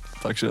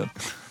 Takk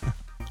selv.